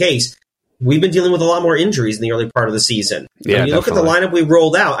may be the case. We've been dealing with a lot more injuries in the early part of the season. Yeah, when you look at the lineup we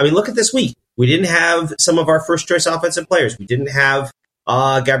rolled out, I mean, look at this week. We didn't have some of our first-choice offensive players. We didn't have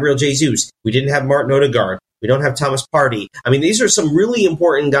Gabriel Jesus. We didn't have Martin Odegaard. We don't have Thomas Partey. I mean, these are some really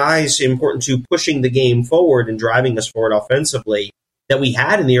important guys, important to pushing the game forward and driving us forward offensively that we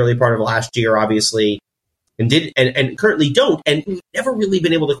had in the early part of last year, obviously, and currently don't, and we've never really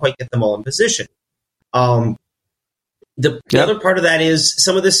been able to quite get them all in position. The other part of that is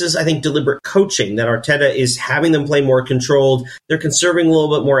some of this is, I think, deliberate coaching, that Arteta is having them play more controlled. They're conserving a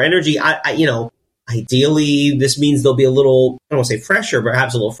little bit more energy. ideally, this means they'll be a little, I don't want to say fresher, but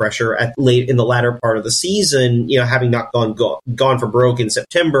perhaps a little fresher in the latter part of the season. Having not gone for broke in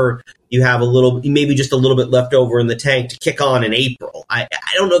September, you have maybe just a little bit left over in the tank to kick on in April. I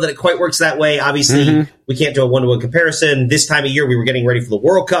don't know that it quite works that way. Obviously, we can't do a one-to-one comparison. This time of year, we were getting ready for the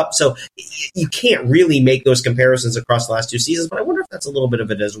World Cup, so you can't really make those comparisons across the last 2 seasons, but I wonder if that's a little bit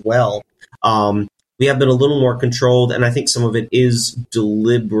of it as well. We have been a little more controlled, and I think some of it is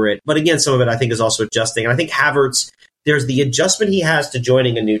deliberate. But again, some of it I think is also adjusting. And I think Havertz, there's the adjustment he has to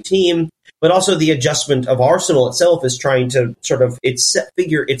joining a new team, but also the adjustment of Arsenal itself is trying to sort of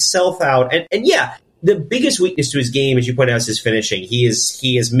figure itself out. And yeah, the biggest weakness to his game, as you point out, is his finishing. He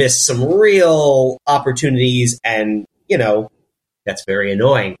has missed some real opportunities, and that's very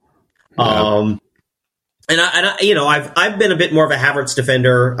annoying. Yeah. And I've been a bit more of a Havertz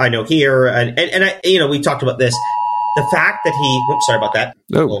defender. I know here, and we talked about this. The fact that sorry about that.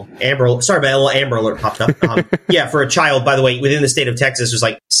 A little Amber Alert popped up. Yeah, for a child, by the way, within the state of Texas, was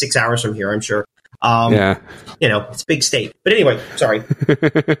like 6 hours from here, I'm sure. It's a big state. But anyway, sorry.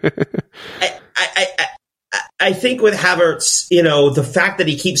 I think with Havertz, the fact that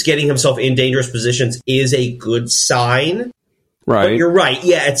he keeps getting himself in dangerous positions is a good sign. Right. But you're right.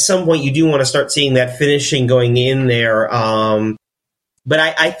 Yeah, at some point you do want to start seeing that finishing going in there. But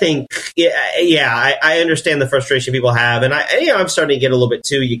I think, I understand the frustration people have, and I'm starting to get a little bit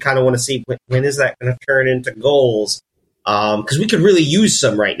too. You kind of want to see when is that going to turn into goals? Because we could really use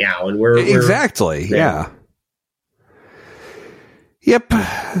some right now, and we're exactly, yeah. Yep.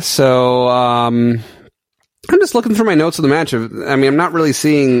 So I'm just looking through my notes of the match. I'm not really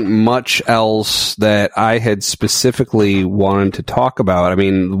seeing much else that I had specifically wanted to talk about.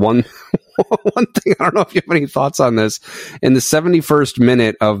 One thing, I don't know if you have any thoughts on this. In the 71st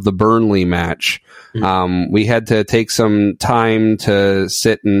minute of the Burnley match, we had to take some time to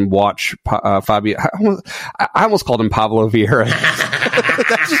sit and watch Fabio. I almost called him Pablo Vieira.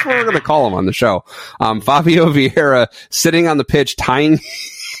 That's just what we're going to call him on the show. Fabio Vieira sitting on the pitch tying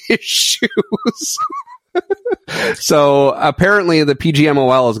his shoes. So apparently the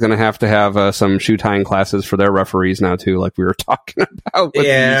PGMOL is going to have some shoe tying classes for their referees now too, like we were talking about with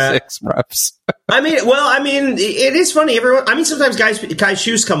the 6 refs. It is funny. Sometimes guys'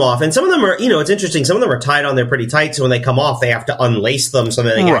 shoes come off, and some of them are, it's interesting. Some of them are tied on there pretty tight, so when they come off, they have to unlace them so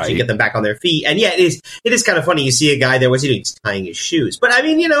that they can actually get them back on their feet. And yeah, it is kind of funny. You see a guy there, what's he doing? He's tying his shoes. But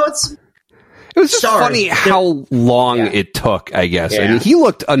it was just funny how long it took, I guess. Yeah. He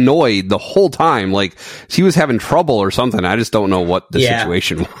looked annoyed the whole time, like he was having trouble or something. I just don't know what the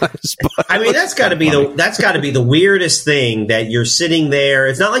situation was. But that's got to be the weirdest thing, that you're sitting there.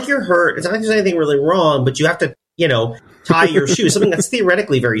 It's not like you're hurt. It's not like there's anything really wrong, but you have to, tie your shoes. Something that's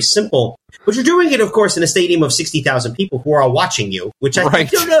theoretically very simple. But you're doing it, of course, in a stadium of 60,000 people who are all watching you, which I don't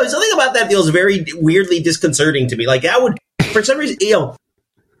know. Something about that feels very weirdly disconcerting to me. Like that would, for some reason,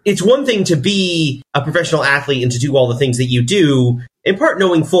 it's one thing to be a professional athlete and to do all the things that you do, in part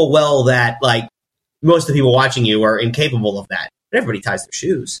knowing full well that, like, most of the people watching you are incapable of that. But everybody ties their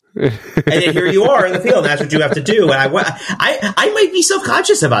shoes. And then here you are in the field, and that's what you have to do. And I might be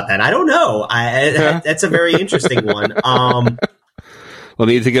self-conscious about that. I don't know. That's a very interesting one. We'll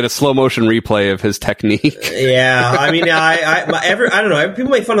need to get a slow motion replay of his technique. Yeah, I don't know.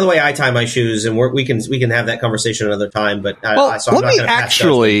 People make fun of the way I tie my shoes, and we can have that conversation another time. But this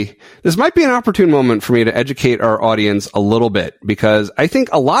might be an opportune moment for me to educate our audience a little bit, because I think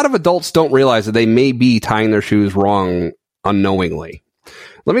a lot of adults don't realize that they may be tying their shoes wrong unknowingly.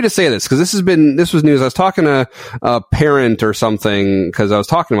 Let me just say this, because this was news. I was talking to a parent or something, because I was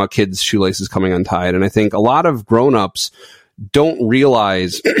talking about kids' shoelaces coming untied, and I think a lot of grown-ups don't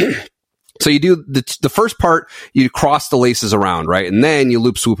realize. So you do the first part, you cross the laces around, right? And then you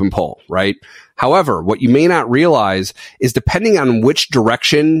loop, swoop, and pull, right? However, what you may not realize is, depending on which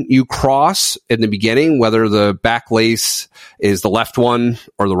direction you cross in the beginning, whether the back lace is the left one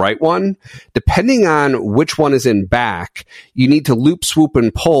or the right one, depending on which one is in back, you need to loop, swoop,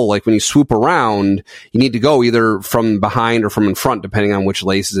 and pull. Like when you swoop around, you need to go either from behind or from in front, depending on which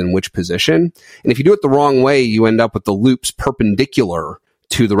lace is in which position. And if you do it the wrong way, you end up with the loops perpendicular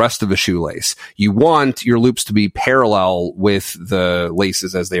to the rest of the shoelace. You want your loops to be parallel with the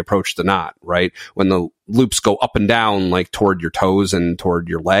laces as they approach the knot, right? When the loops go up and down, like toward your toes and toward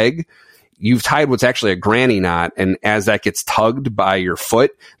your leg, you've tied what's actually a granny knot. And as that gets tugged by your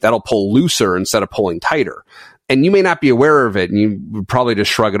foot, that'll pull looser instead of pulling tighter. and you may not be aware of it, and you would probably just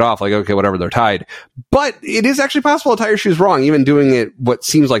shrug it off like, okay, whatever, they're tied. But it is actually possible to tie your shoes wrong, even doing it what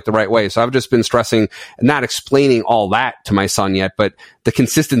seems like the right way. So I've just been stressing, not explaining all that to my son yet, but the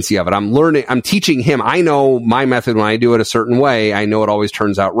consistency of it. I'm teaching him. I know my method when I do it a certain way. I know it always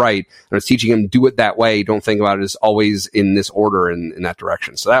turns out right. And I was teaching him, do it that way. Don't think about it as always in this order in that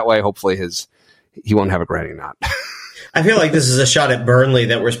direction. So that way, hopefully he won't have a granny knot. I feel like this is a shot at Burnley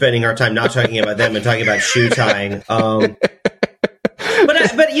that we're spending our time not talking about them and talking about shoe tying. But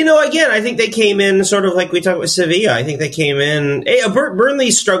again, I think they came in sort of like we talked with Sevilla. I think they came in.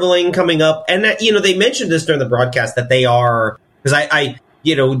 Burnley's struggling coming up, and they mentioned this during the broadcast that they are, because I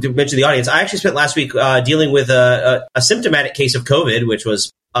to mention the audience. I actually spent last week dealing with a symptomatic case of COVID, which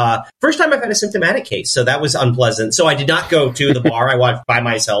was first time I've had a symptomatic case, so that was unpleasant. So I did not go to the bar. I watched by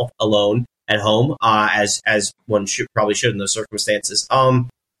myself alone at home, as one probably should in those circumstances. So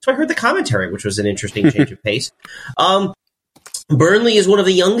I heard the commentary, which was an interesting change of pace. Burnley is one of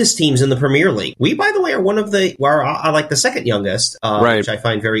the youngest teams in the Premier League. We, by the way, are I like the second youngest, right, which I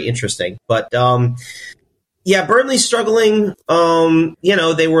find very interesting. But Burnley's struggling.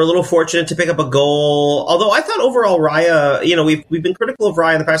 They were a little fortunate to pick up a goal. Although I thought overall Raya, we've been critical of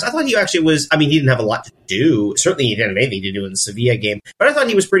Raya in the past. I thought he actually was, he didn't have a lot to do. Certainly he didn't have anything to do in the Sevilla game. But I thought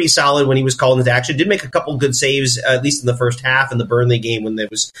he was pretty solid when he was called into action. Did make a couple good saves, at least in the first half in the Burnley game when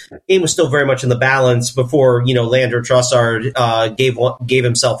game was still very much in the balance before, Leandro Trossard gave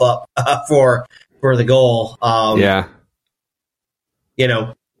himself up for the goal.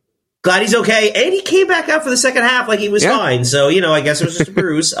 Glad he's okay. And he came back out for the second half like he was fine. So, I guess it was just a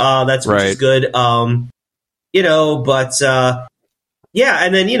bruise. That's right. Which is good. And then,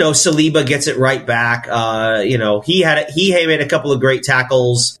 Saliba gets it right back. He made a couple of great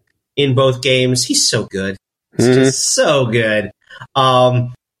tackles in both games. He's so good. He's just so good.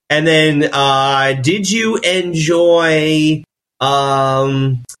 And then, did you enjoy,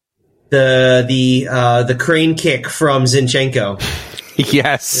 the crane kick from Zinchenko?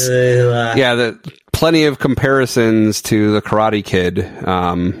 Yes. Plenty of comparisons to the Karate Kid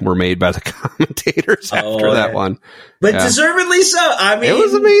were made by the commentators after that one. But deservedly so. It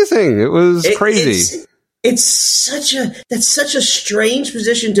was amazing. It was crazy. That's such a strange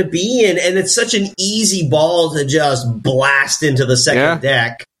position to be in, and it's such an easy ball to just blast into the second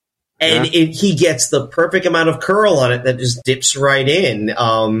deck. And he gets the perfect amount of curl on it that just dips right in.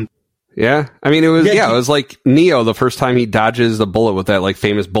 It was like Neo the first time he dodges the bullet with that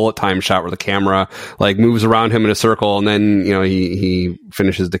famous bullet time shot where the camera moves around him in a circle and then he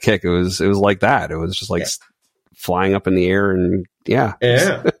finishes the kick. It was like that. It was just flying up in the air and so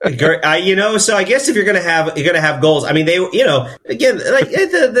I guess if you're gonna have goals, they again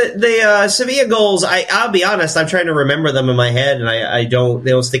the Sevilla goals. I'll be honest, I'm trying to remember them in my head and they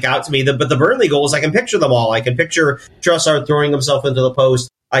don't stick out to me. But the Burnley goals, I can picture them all. I can picture Trossard throwing himself into the post.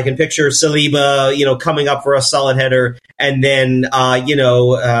 I can picture Saliba, coming up for a solid header, and then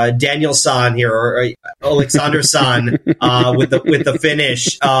Daniel San here or Alexander San with the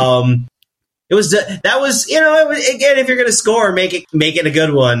finish. It was again, if you're going to score, make it a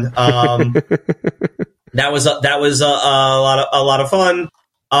good one. That was a lot of fun.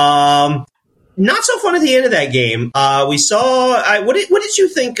 Not so fun at the end of that game. We saw. What did you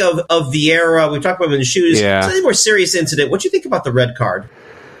think of Vieira? We talked about him in the shoes. Yeah. It's a more serious incident. What do you think about the red card?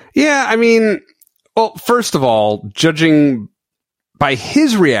 Yeah, well, first of all, judging by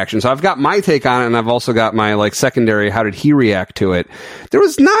his reaction, so I've got my take on it, and I've also got my secondary. How did he react to it? There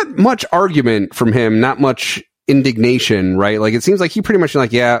was not much argument from him, not much indignation, right? It seems like he pretty much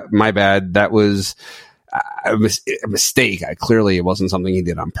my bad. That was a mistake. Clearly, it wasn't something he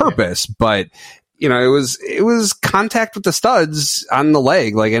did on purpose, but. It was contact with the studs on the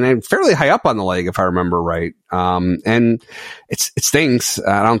leg, and fairly high up on the leg, if I remember right. And it stinks.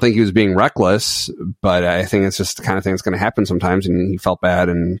 I don't think he was being reckless, but I think it's just the kind of thing that's going to happen sometimes. And he felt bad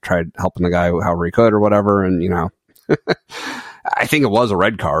and tried helping the guy however he could or whatever. And, I think it was a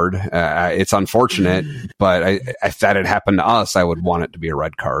red card. It's unfortunate, but if that had happened to us, I would want it to be a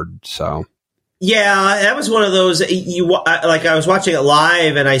red card. So. Yeah, that was one of those. I was watching it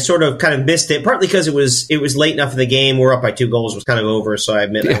live, and I sort of kind of missed it. Partly because it was late enough in the game. We're up by 2 goals. It was kind of over, so I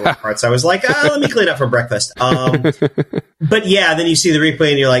admit my parts. I was like, let me clean up for breakfast. But then you see the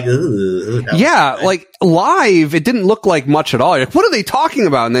replay, and you're like, ooh. Live, it didn't look like much at all. You're like, what are they talking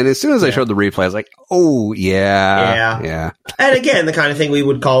about? And then as soon as I showed the replay, I was like, oh yeah. And again, the kind of thing we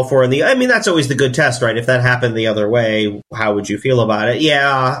would call for that's always the good test, right? If that happened the other way, how would you feel about it? Yeah,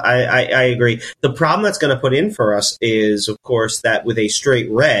 I agree. The problem that's going to put in for us is, of course, that with a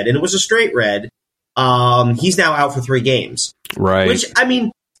straight red, and it was a straight red, he's now out for 3 games. Right. Which,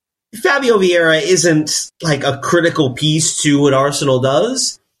 Fabio Vieira isn't like a critical piece to what Arsenal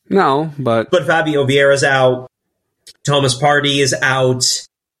does. No, but Fabio Vieira's out. Thomas Partey is out.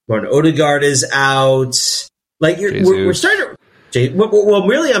 Martin Odegaard is out. Like we're starting to. Well,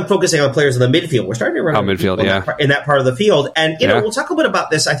 really, I'm focusing on players in the midfield. We're starting to run midfield, in that part of the field, and we'll talk a bit about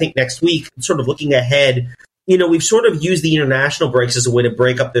this. I think next week, sort of looking ahead. We've sort of used the international breaks as a way to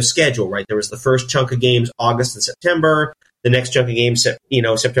break up their schedule. Right, there was the first chunk of games August and September. The next chunk of games,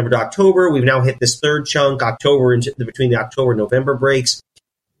 September to October. We've now hit this third chunk, October, between the October and November breaks.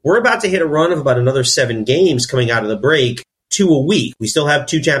 We're about to hit a run of about another 7 games coming out of the break, 2 a week. We still have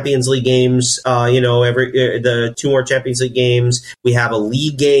 2 Champions League games, the 2 more Champions League games. We have a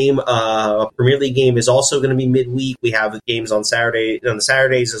league game. A Premier League game is also going to be midweek. We have games on the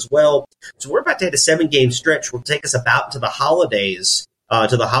Saturdays as well. So we're about to hit a 7-game stretch. Will take us about to the holidays,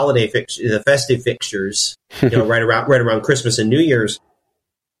 the festive fixtures, right around Christmas and New Year's.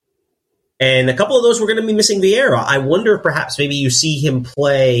 And a couple of those we're going to be missing Vieira. I wonder if perhaps maybe you see him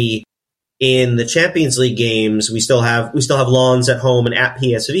play in the Champions League games. We still have Lens at home and at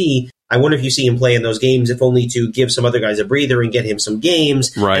PSV. I wonder if you see him play in those games, if only to give some other guys a breather and get him some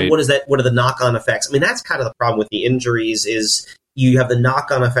games. Right. And what are the knock-on effects? I mean, that's kind of the problem with the injuries is you have the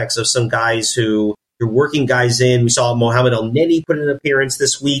knock-on effects of some guys who you're working guys in. We saw Mohamed El Neni put in an appearance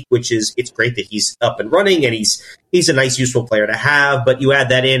this week, it's great that he's up and running and he's a nice, useful player to have. But you add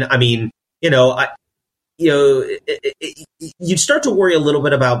that in, I mean, you'd start to worry a little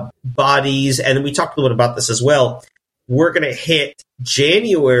bit about bodies, and we talked a little bit about this as well. We're going to hit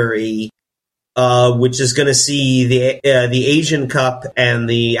January, which is going to see the Asian Cup and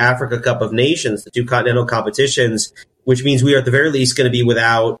the Africa Cup of Nations, the 2 continental competitions, which means we are at the very least going to be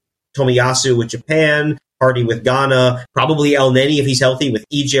without Tomiyasu with Japan, Partey with Ghana, probably El Neni if he's healthy with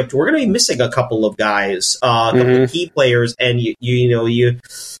Egypt. We're going to be missing a couple of guys, a couple of key players, and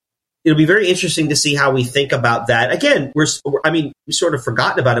it'll be very interesting to see how we think about that. Again, we've sort of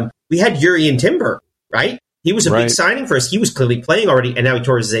forgotten about him. We had Jurrien Timber, right? He was a big signing for us. He was clearly playing already, and now he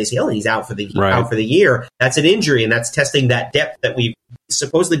tore his ACL, and he's out for the year. That's an injury, and that's testing that depth that we've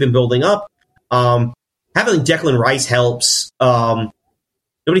supposedly been building up. Having Declan Rice helps.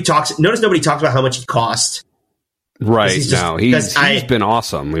 Nobody talks about how much he cost. Right. He's been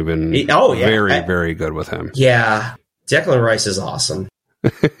awesome. We've been very good with him. Yeah. Declan Rice is awesome.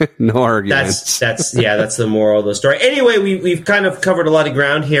 No arguments. That's the moral of the story. Anyway, we've kind of covered a lot of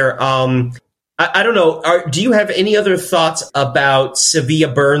ground here. I don't know. Do you have any other thoughts about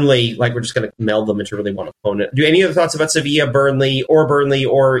Sevilla Burnley? Like, we're just going to meld them into really one opponent. Do you have any other thoughts about Sevilla Burnley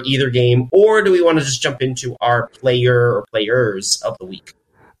or either game, or do we want to just jump into our player or players of the week?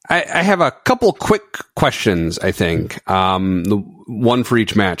 I have a couple quick questions, I think, one for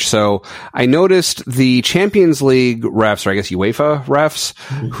each match. So I noticed the Champions League refs, or I guess UEFA refs,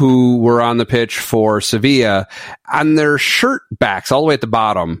 who were on the pitch for Sevilla, on their shirt backs, all the way at the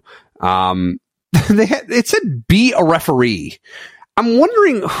bottom, it said, "Be a referee." I'm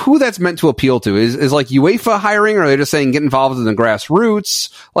wondering who that's meant to appeal to. Is like UEFA hiring, or are they just saying get involved in the grassroots,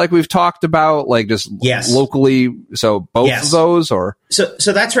 like we've talked about, like just locally? So both of those, or so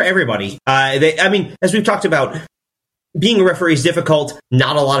that's for everybody. As we've talked about, being a referee is difficult.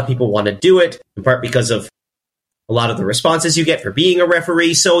 Not a lot of people want to do it, in part because of a lot of the responses you get for being a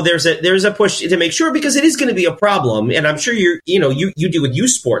referee. So there's a push to make sure, because it is going to be a problem, and I'm sure you do with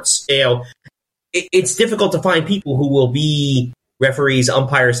youth sports. It's difficult to find people who will be referees,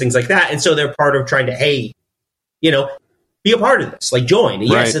 umpires, things like that. And so they're part of trying to, be a part of this, like join.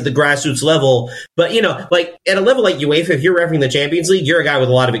 Yes, at the grassroots level, but, like at a level like UEFA, if you're refereeing the Champions League, you're a guy with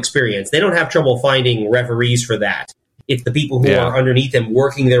a lot of experience. They don't have trouble finding referees for that. It's the people who are underneath them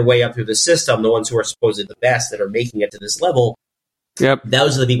working their way up through the system, the ones who are supposedly the best that are making it to this level. Yep.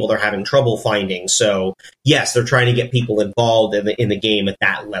 Those are the people they're having trouble finding. So, yes, they're trying to get people involved in the game at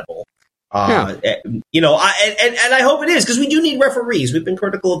that level. And I hope it is, because we do need referees. We've been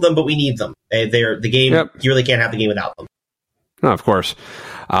critical of them, but we need them. They're the game. Yep. You really can't have the game without them. No, of course.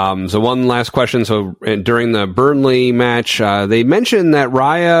 So one last question. So during the Burnley match, they mentioned that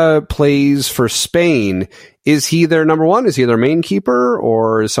Raya plays for Spain. Is he their number one? Is he their main keeper,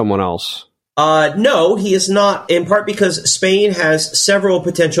 or is someone else? No, he is not, in part because Spain has several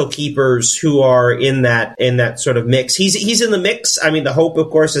potential keepers who are in that sort of mix. He's in the mix. I mean, the hope, of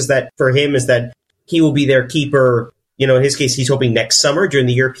course, is that for him is that he will be their keeper. In his case, he's hoping next summer during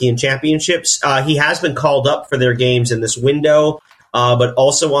the European Championships. He has been called up for their games in this window, but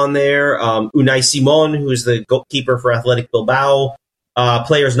also on there, Unai Simon, who's the goalkeeper for Athletic Bilbao.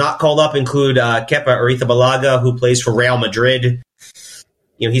 Players not called up include Kepa Arrizabalaga, who plays for Real Madrid.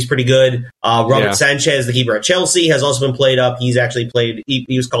 he's pretty good. Robert Sanchez, the keeper at Chelsea, has also been played up. He's actually played. He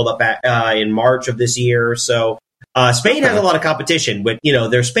was called up in March of this year. So Spain has a lot of competition, but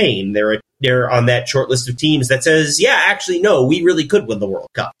they're Spain. They're on that short list of teams that says, actually, no, we really could win the World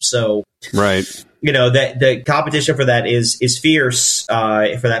Cup. So right. That the competition for that is fierce for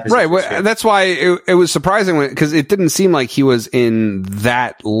that position. Right. Well, that's why it was surprising because it didn't seem like he was in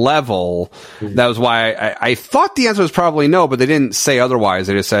that level. Mm-hmm. That was why I thought the answer was probably no, but they didn't say otherwise.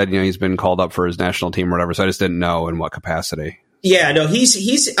 They just said, he's been called up for his national team or whatever. So I just didn't know in what capacity. Yeah, no, he's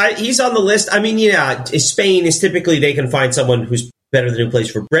on the list. I mean, Spain is typically they can find someone who's better than who plays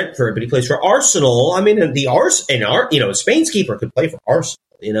for Brentford, but he plays for Arsenal. I mean, Spain's keeper could play for Arsenal.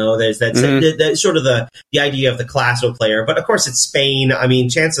 There's that's sort of the idea of the class of player. But of course, it's Spain. I mean,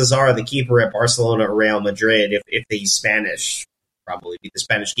 chances are the keeper at Barcelona or Real Madrid, if he's Spanish, probably be the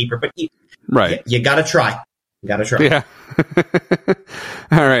Spanish keeper. But you got to try. Yeah.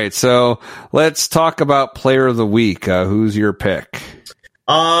 All right. So let's talk about player of the week. Who's your pick?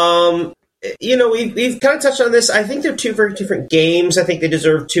 We've kind of touched on this. I think they're two very different games. I think they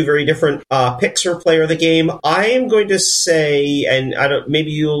deserve two very different picks for player of the game. I am going to say, and maybe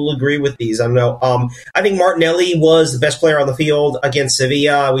you'll agree with these. I don't know. I think Martinelli was the best player on the field against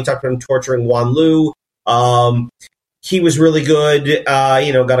Sevilla. We talked about him torturing Juan Lu. He was really good.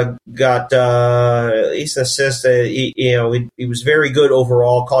 Got at least an assist. He was very good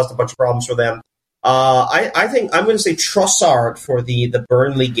overall. Caused a bunch of problems for them. I think I'm going to say Trossard for the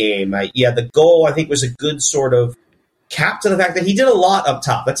Burnley game. The goal I think was a good sort of cap to the fact that he did a lot up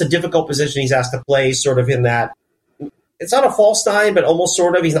top. That's a difficult position he's asked to play, sort of in that. It's not a false nine, but almost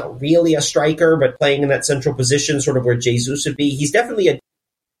sort of. He's not really a striker, but playing in that central position, sort of where Jesus would be. He's definitely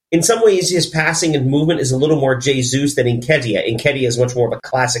in some ways, his passing and movement is a little more Jesus than Nketiah. Nketiah is much more of a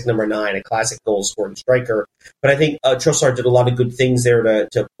classic number 9, a classic goal-scoring striker. But I think Trossard did a lot of good things there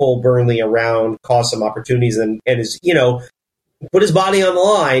to pull Burnley around, cause some opportunities, and is put his body on the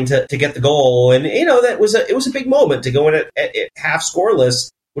line to get the goal. And it was a big moment to go in at half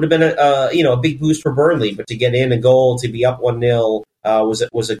scoreless. Would have been a big boost for Burnley, but to get in a goal, to be up 1-0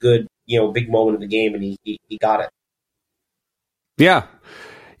 was a good big moment of the game, and he got it. Yeah.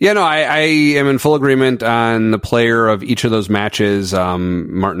 Yeah, no, I am in full agreement on the player of each of those matches.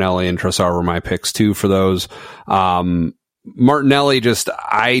 Martinelli and Trossard were my picks too for those. Martinelli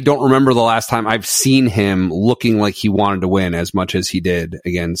I don't remember the last time I've seen him looking like he wanted to win as much as he did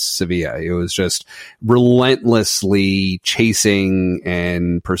against Sevilla. It was just relentlessly chasing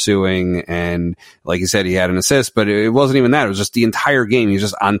and pursuing. And like you said, he had an assist, but it wasn't even that. It was just the entire game. He was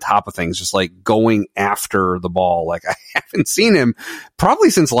just on top of things, just like going after the ball. Like I haven't seen him probably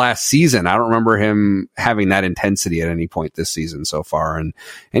since last season. I don't remember him having that intensity at any point this season so far. And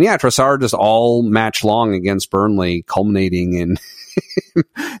yeah, Trossard just all match long against Burnley, culminating in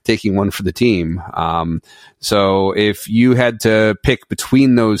taking one for the team. So if you had to pick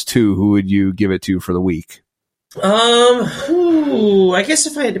between those two, who would you give it to for the week? I guess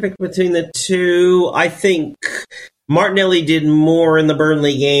if I had to pick between the two, I think Martinelli did more in the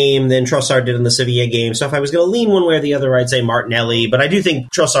Burnley game than Trossard did in the Sevilla game. So if I was going to lean one way or the other, I'd say Martinelli. But I do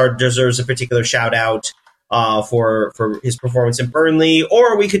think Trossard deserves a particular shout out for his performance in Burnley,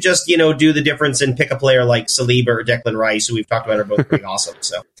 or we could just do the difference and pick a player like Saliba or Declan Rice, who we've talked about are both pretty awesome.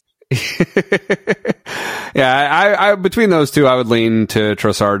 So yeah, I between those two, I would lean to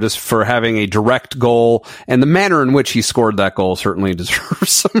Trossard just for having a direct goal, and the manner in which he scored that goal certainly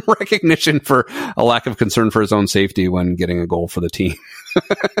deserves some recognition for a lack of concern for his own safety when getting a goal for the team.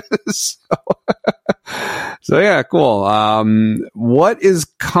 So yeah, cool. What is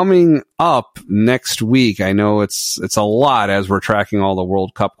coming up next week? I know it's a lot as we're tracking all the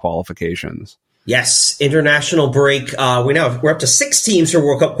World Cup qualifications. Yes, international break. We're up to 6 teams for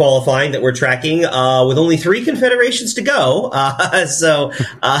World Cup qualifying that we're tracking, with only 3 confederations to go. So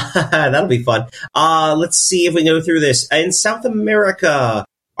that'll be fun. Let's see if we can go through this. In South America,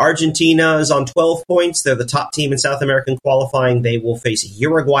 Argentina is on 12 points. They're the top team in South American qualifying. They will face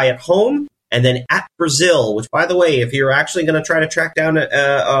Uruguay at home and then at Brazil, which, by the way, if you're actually going to try to track down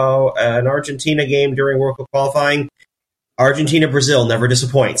an Argentina game during World Cup qualifying, Argentina-Brazil never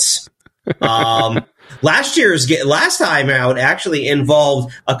disappoints. Last time out actually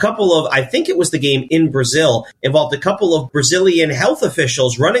involved a couple of, I think it was the game in Brazil, involved a couple of Brazilian health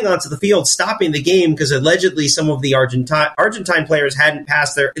officials running onto the field, stopping the game because allegedly some of the Argentine players hadn't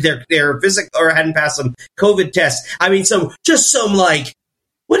passed their physical or hadn't passed some COVID tests. I mean, some like,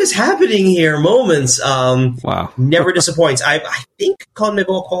 what is happening here? Moments. Wow. Never disappoints. I think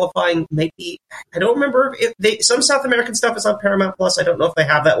CONMEBOL qualifying maybe, I don't remember if some South American stuff is on Paramount Plus. I don't know if they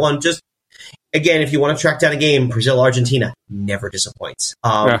have that one. Just Again, if you want to track down a game, Brazil-Argentina never disappoints.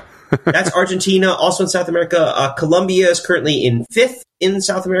 That's Argentina. Also in South America, Colombia is currently in 5th in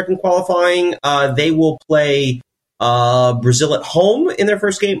South American qualifying. They will play Brazil at home in their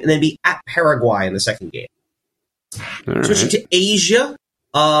first game and then be at Paraguay in the second game. Switching to Asia,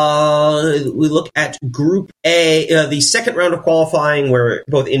 we look at Group A, the second round of qualifying where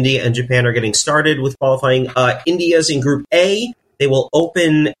both India and Japan are getting started with qualifying. India's in Group A. They will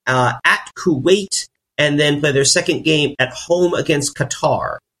open at Kuwait and then play their second game at home against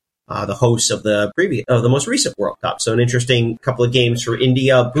Qatar, the hosts of the most recent World Cup. So an interesting couple of games for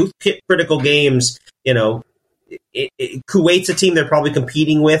India. Both critical games. You know, Kuwait's a team they're probably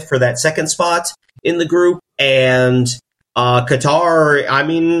competing with for that second spot in the group, and Qatar. I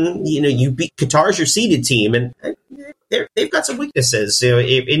mean, you know, you beat Qatar's your seeded team, and they've got some weaknesses. You know,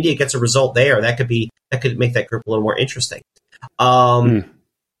 if India gets a result there, that could make that group a little more interesting.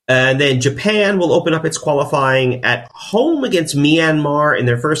 And then Japan will open up its qualifying at home against Myanmar in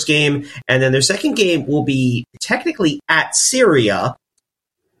their first game, and then their second game will be technically at Syria.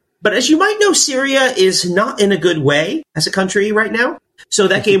 But as you might know, Syria is not in a good way as a country right now, so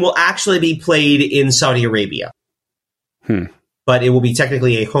that game will actually be played in Saudi Arabia. But it will be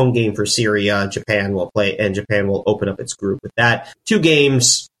technically a home game for Syria. Japan will play, and Japan will open up its group with that. 2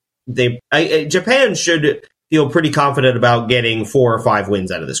 games. Japan should feel pretty confident about getting 4 or 5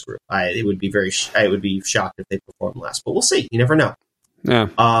 wins out of this group. I would be shocked if they perform less, but we'll see. You never know. Yeah.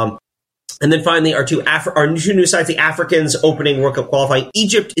 And then finally, our two new sides, the Africans opening World Cup qualifying.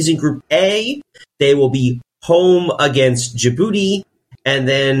 Egypt is in Group A. They will be home against Djibouti, and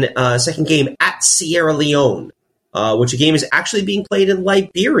then second game at Sierra Leone, which a game is actually being played in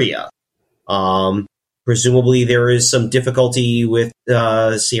Liberia. Presumably, there is some difficulty with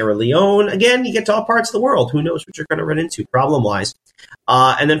Sierra Leone. Again, you get to all parts of the world. Who knows what you're going to run into problem-wise.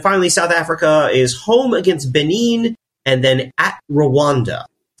 And then finally, South Africa is home against Benin and then at Rwanda.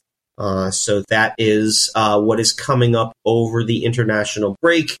 So that is what is coming up over the international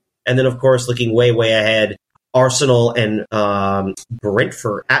break. And then, of course, looking way, way ahead, Arsenal and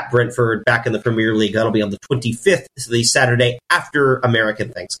Brentford back in the Premier League. That'll be on the 25th, the Saturday after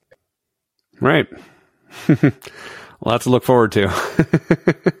American Thanksgiving. Right. Lots to look forward to.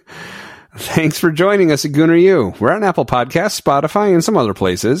 Thanks for joining us at Gooner U. We're on Apple Podcasts, Spotify, and some other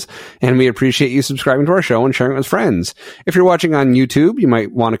places, and we appreciate you subscribing to our show and sharing it with friends. If you're watching on YouTube, you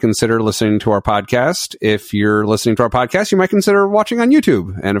might want to consider listening to our podcast. If you're listening to our podcast, you might consider watching on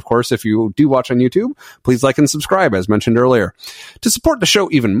YouTube. And of course, if you do watch on YouTube, please like and subscribe, as mentioned earlier. To support the show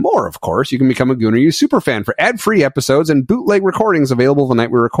even more, of course, you can become a Gooner U superfan for ad-free episodes and bootleg recordings available the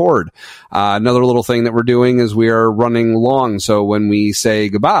night we record. Another little thing that we're doing is we are running long, so when we say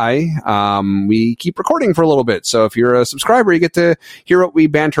goodbye, we keep recording for a little bit. So if you're a subscriber, you get to hear what we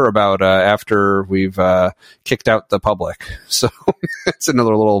banter about after we've kicked out the public. So it's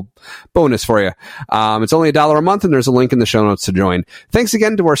another little bonus for you. It's only $1 a month, and there's a link in the show notes to join. Thanks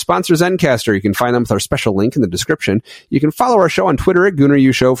again to our sponsor, Zencastr. You can find them with our special link in the description. You can follow our show on Twitter at Gooner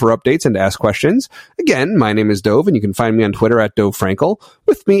U Show for updates and to ask questions. Again, my name is Dove, and you can find me on Twitter at Dove Frankel.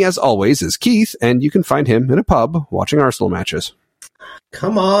 With me, as always, is Keith, and you can find him in a pub watching Arsenal matches.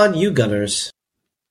 Come on, you Gunners.